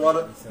 Because of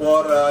poor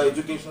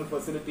educational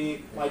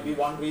facility might be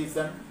one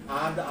reason,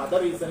 and the other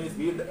reason is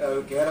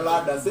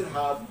Kerala doesn't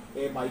have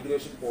a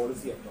migration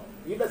policy at all.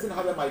 It doesn't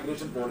have a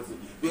migration policy.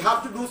 We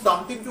have to do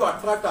something to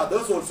attract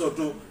others also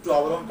to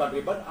our own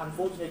country, but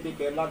unfortunately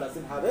Kerala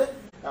doesn't have a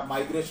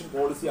migration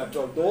policy at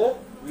all. Though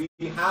we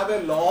have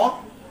a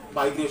long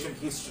migration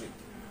history.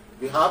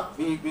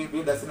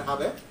 Kerala doesn't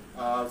have a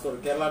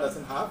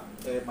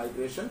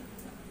migration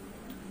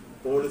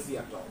policy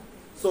at all.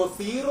 So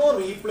zero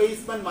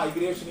replacement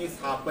migration is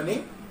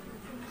happening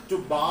to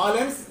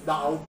balance the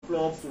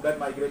outflow of student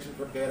migration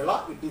from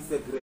Kerala. It is a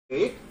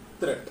great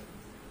threat.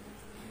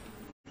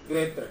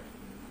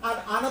 And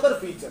another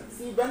feature,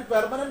 see, when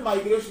permanent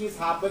migration is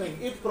happening,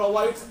 it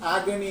provides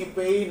agony,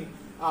 pain,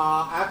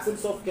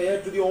 absence of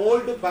care to the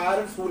old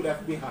parents who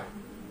left behind.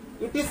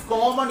 It is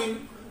common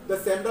in the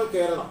central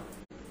Kerala,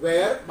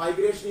 where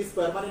migration is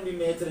permanent in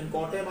nature. In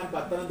Kottayam and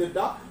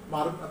Pathanamthitta,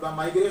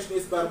 migration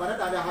is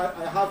permanent, and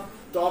I have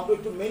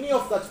talked to many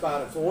of such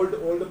parents,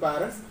 old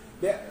parents.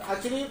 They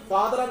actually,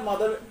 father and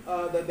mother,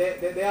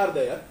 they are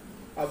there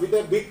with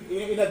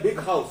in a big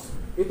house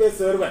with a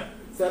servant.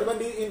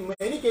 In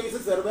many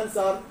cases, servants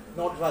are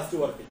not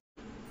trustworthy.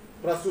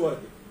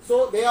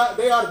 So they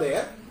are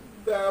there.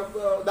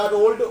 That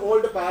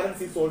old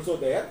parents is also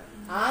there.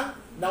 And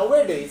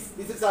nowadays,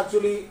 this is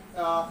actually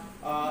a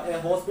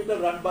hospital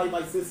run by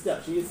my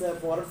sister. She is a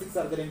forensic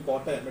surgeon in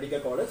Kottayam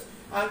Medical College,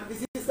 and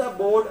this is the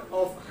board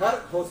of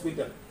her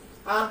hospital.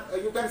 And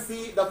you can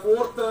see the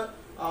fourth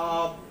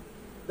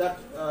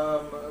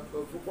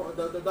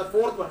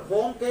one,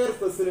 home care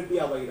facility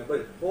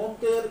available. Home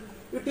care,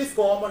 it is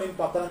common in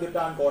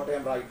Pathanamthitta and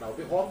Kottayam right now.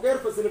 The home care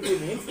facility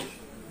means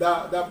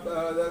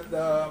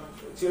the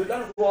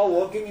children who are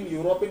working in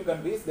European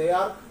countries, they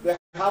have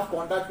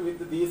contact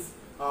with these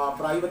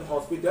private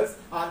hospitals,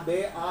 and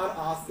they are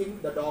asking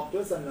the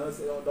doctors and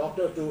nurses,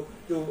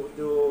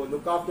 to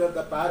look after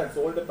the parents,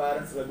 older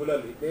parents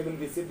regularly. They will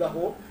visit the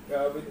home,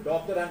 with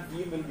doctor and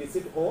team will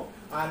visit home,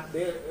 and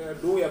they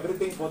do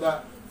everything for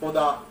the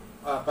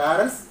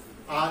parents,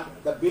 and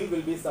the bill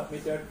will be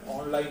submitted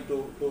online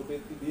to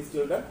these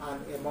children,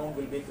 and amount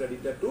will be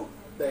credited to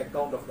the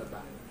account of the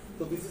parent.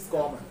 So this is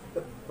common.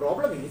 The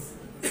problem is,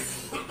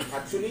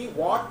 actually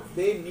what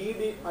they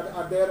need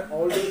at their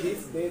old age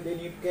is they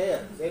need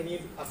care, they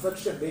need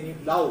affection, they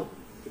need love.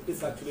 It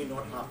is actually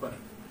not happening.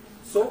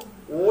 So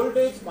old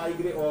age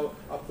migration, or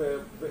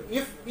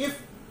if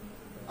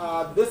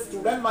this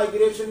student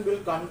migration will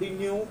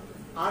continue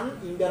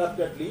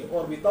uninterruptedly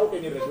or without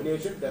any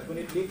regulation,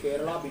 definitely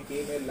Kerala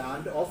became a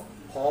land of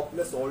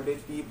hopeless old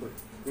age people,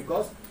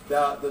 because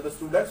the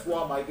students who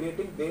are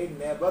migrating, they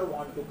never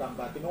want to come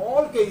back. In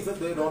all cases,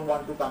 they don't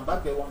want to come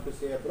back, they want to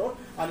stay abroad,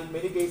 and in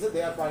many cases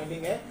they are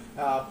finding a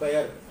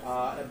pair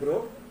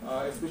abroad,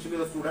 especially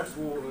the students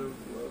who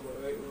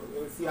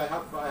see, I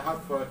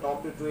have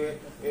talked to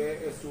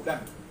a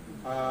student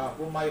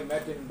whom I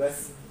met in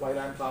bus while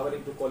I am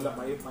traveling to Kollam,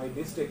 my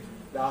district,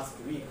 last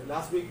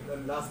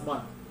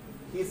month.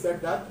 He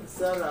said that,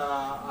 sir,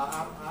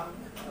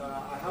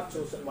 I have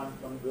chosen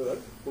one girl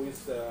who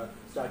is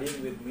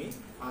studying with me,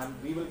 and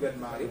we will get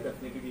married.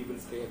 Definitely, we will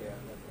stay there.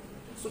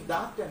 So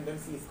that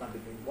tendency is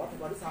continuing.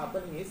 What is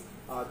happening is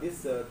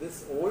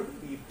this old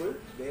people,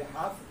 they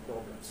have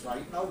problems.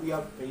 Right now, we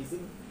are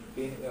facing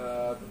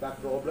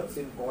that problems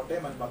in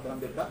Kottayam and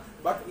Pathanamthitta.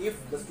 But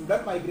if the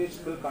student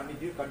migration will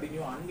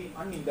continue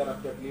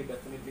uninterruptedly,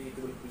 definitely it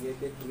will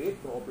create a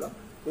great problem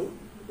to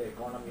the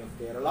economy of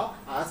Kerala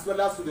as well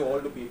as to the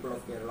older people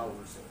of Kerala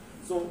also.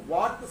 So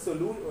what the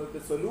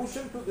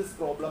solution to this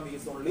problem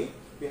is only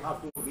we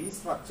have to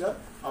restructure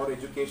our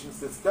education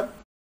system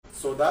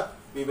so that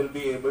we will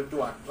be able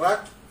to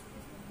attract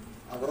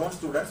our own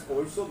students.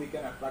 Also we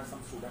can attract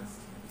some students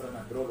from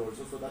abroad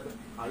also, so that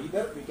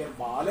either we can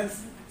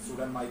balance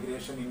student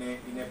migration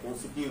in a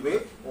positive way,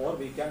 or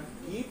we can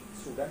keep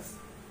students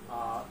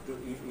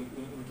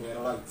in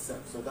Kerala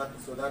itself, so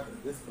that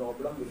this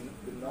problem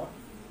will not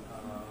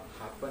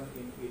happen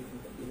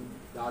in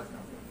large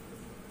number.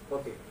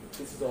 Okay,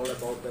 this is all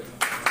about the.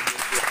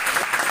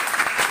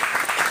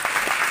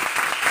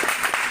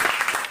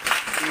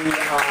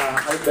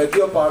 I beg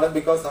your pardon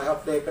because I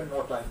have taken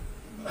more time.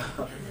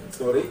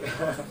 Sorry.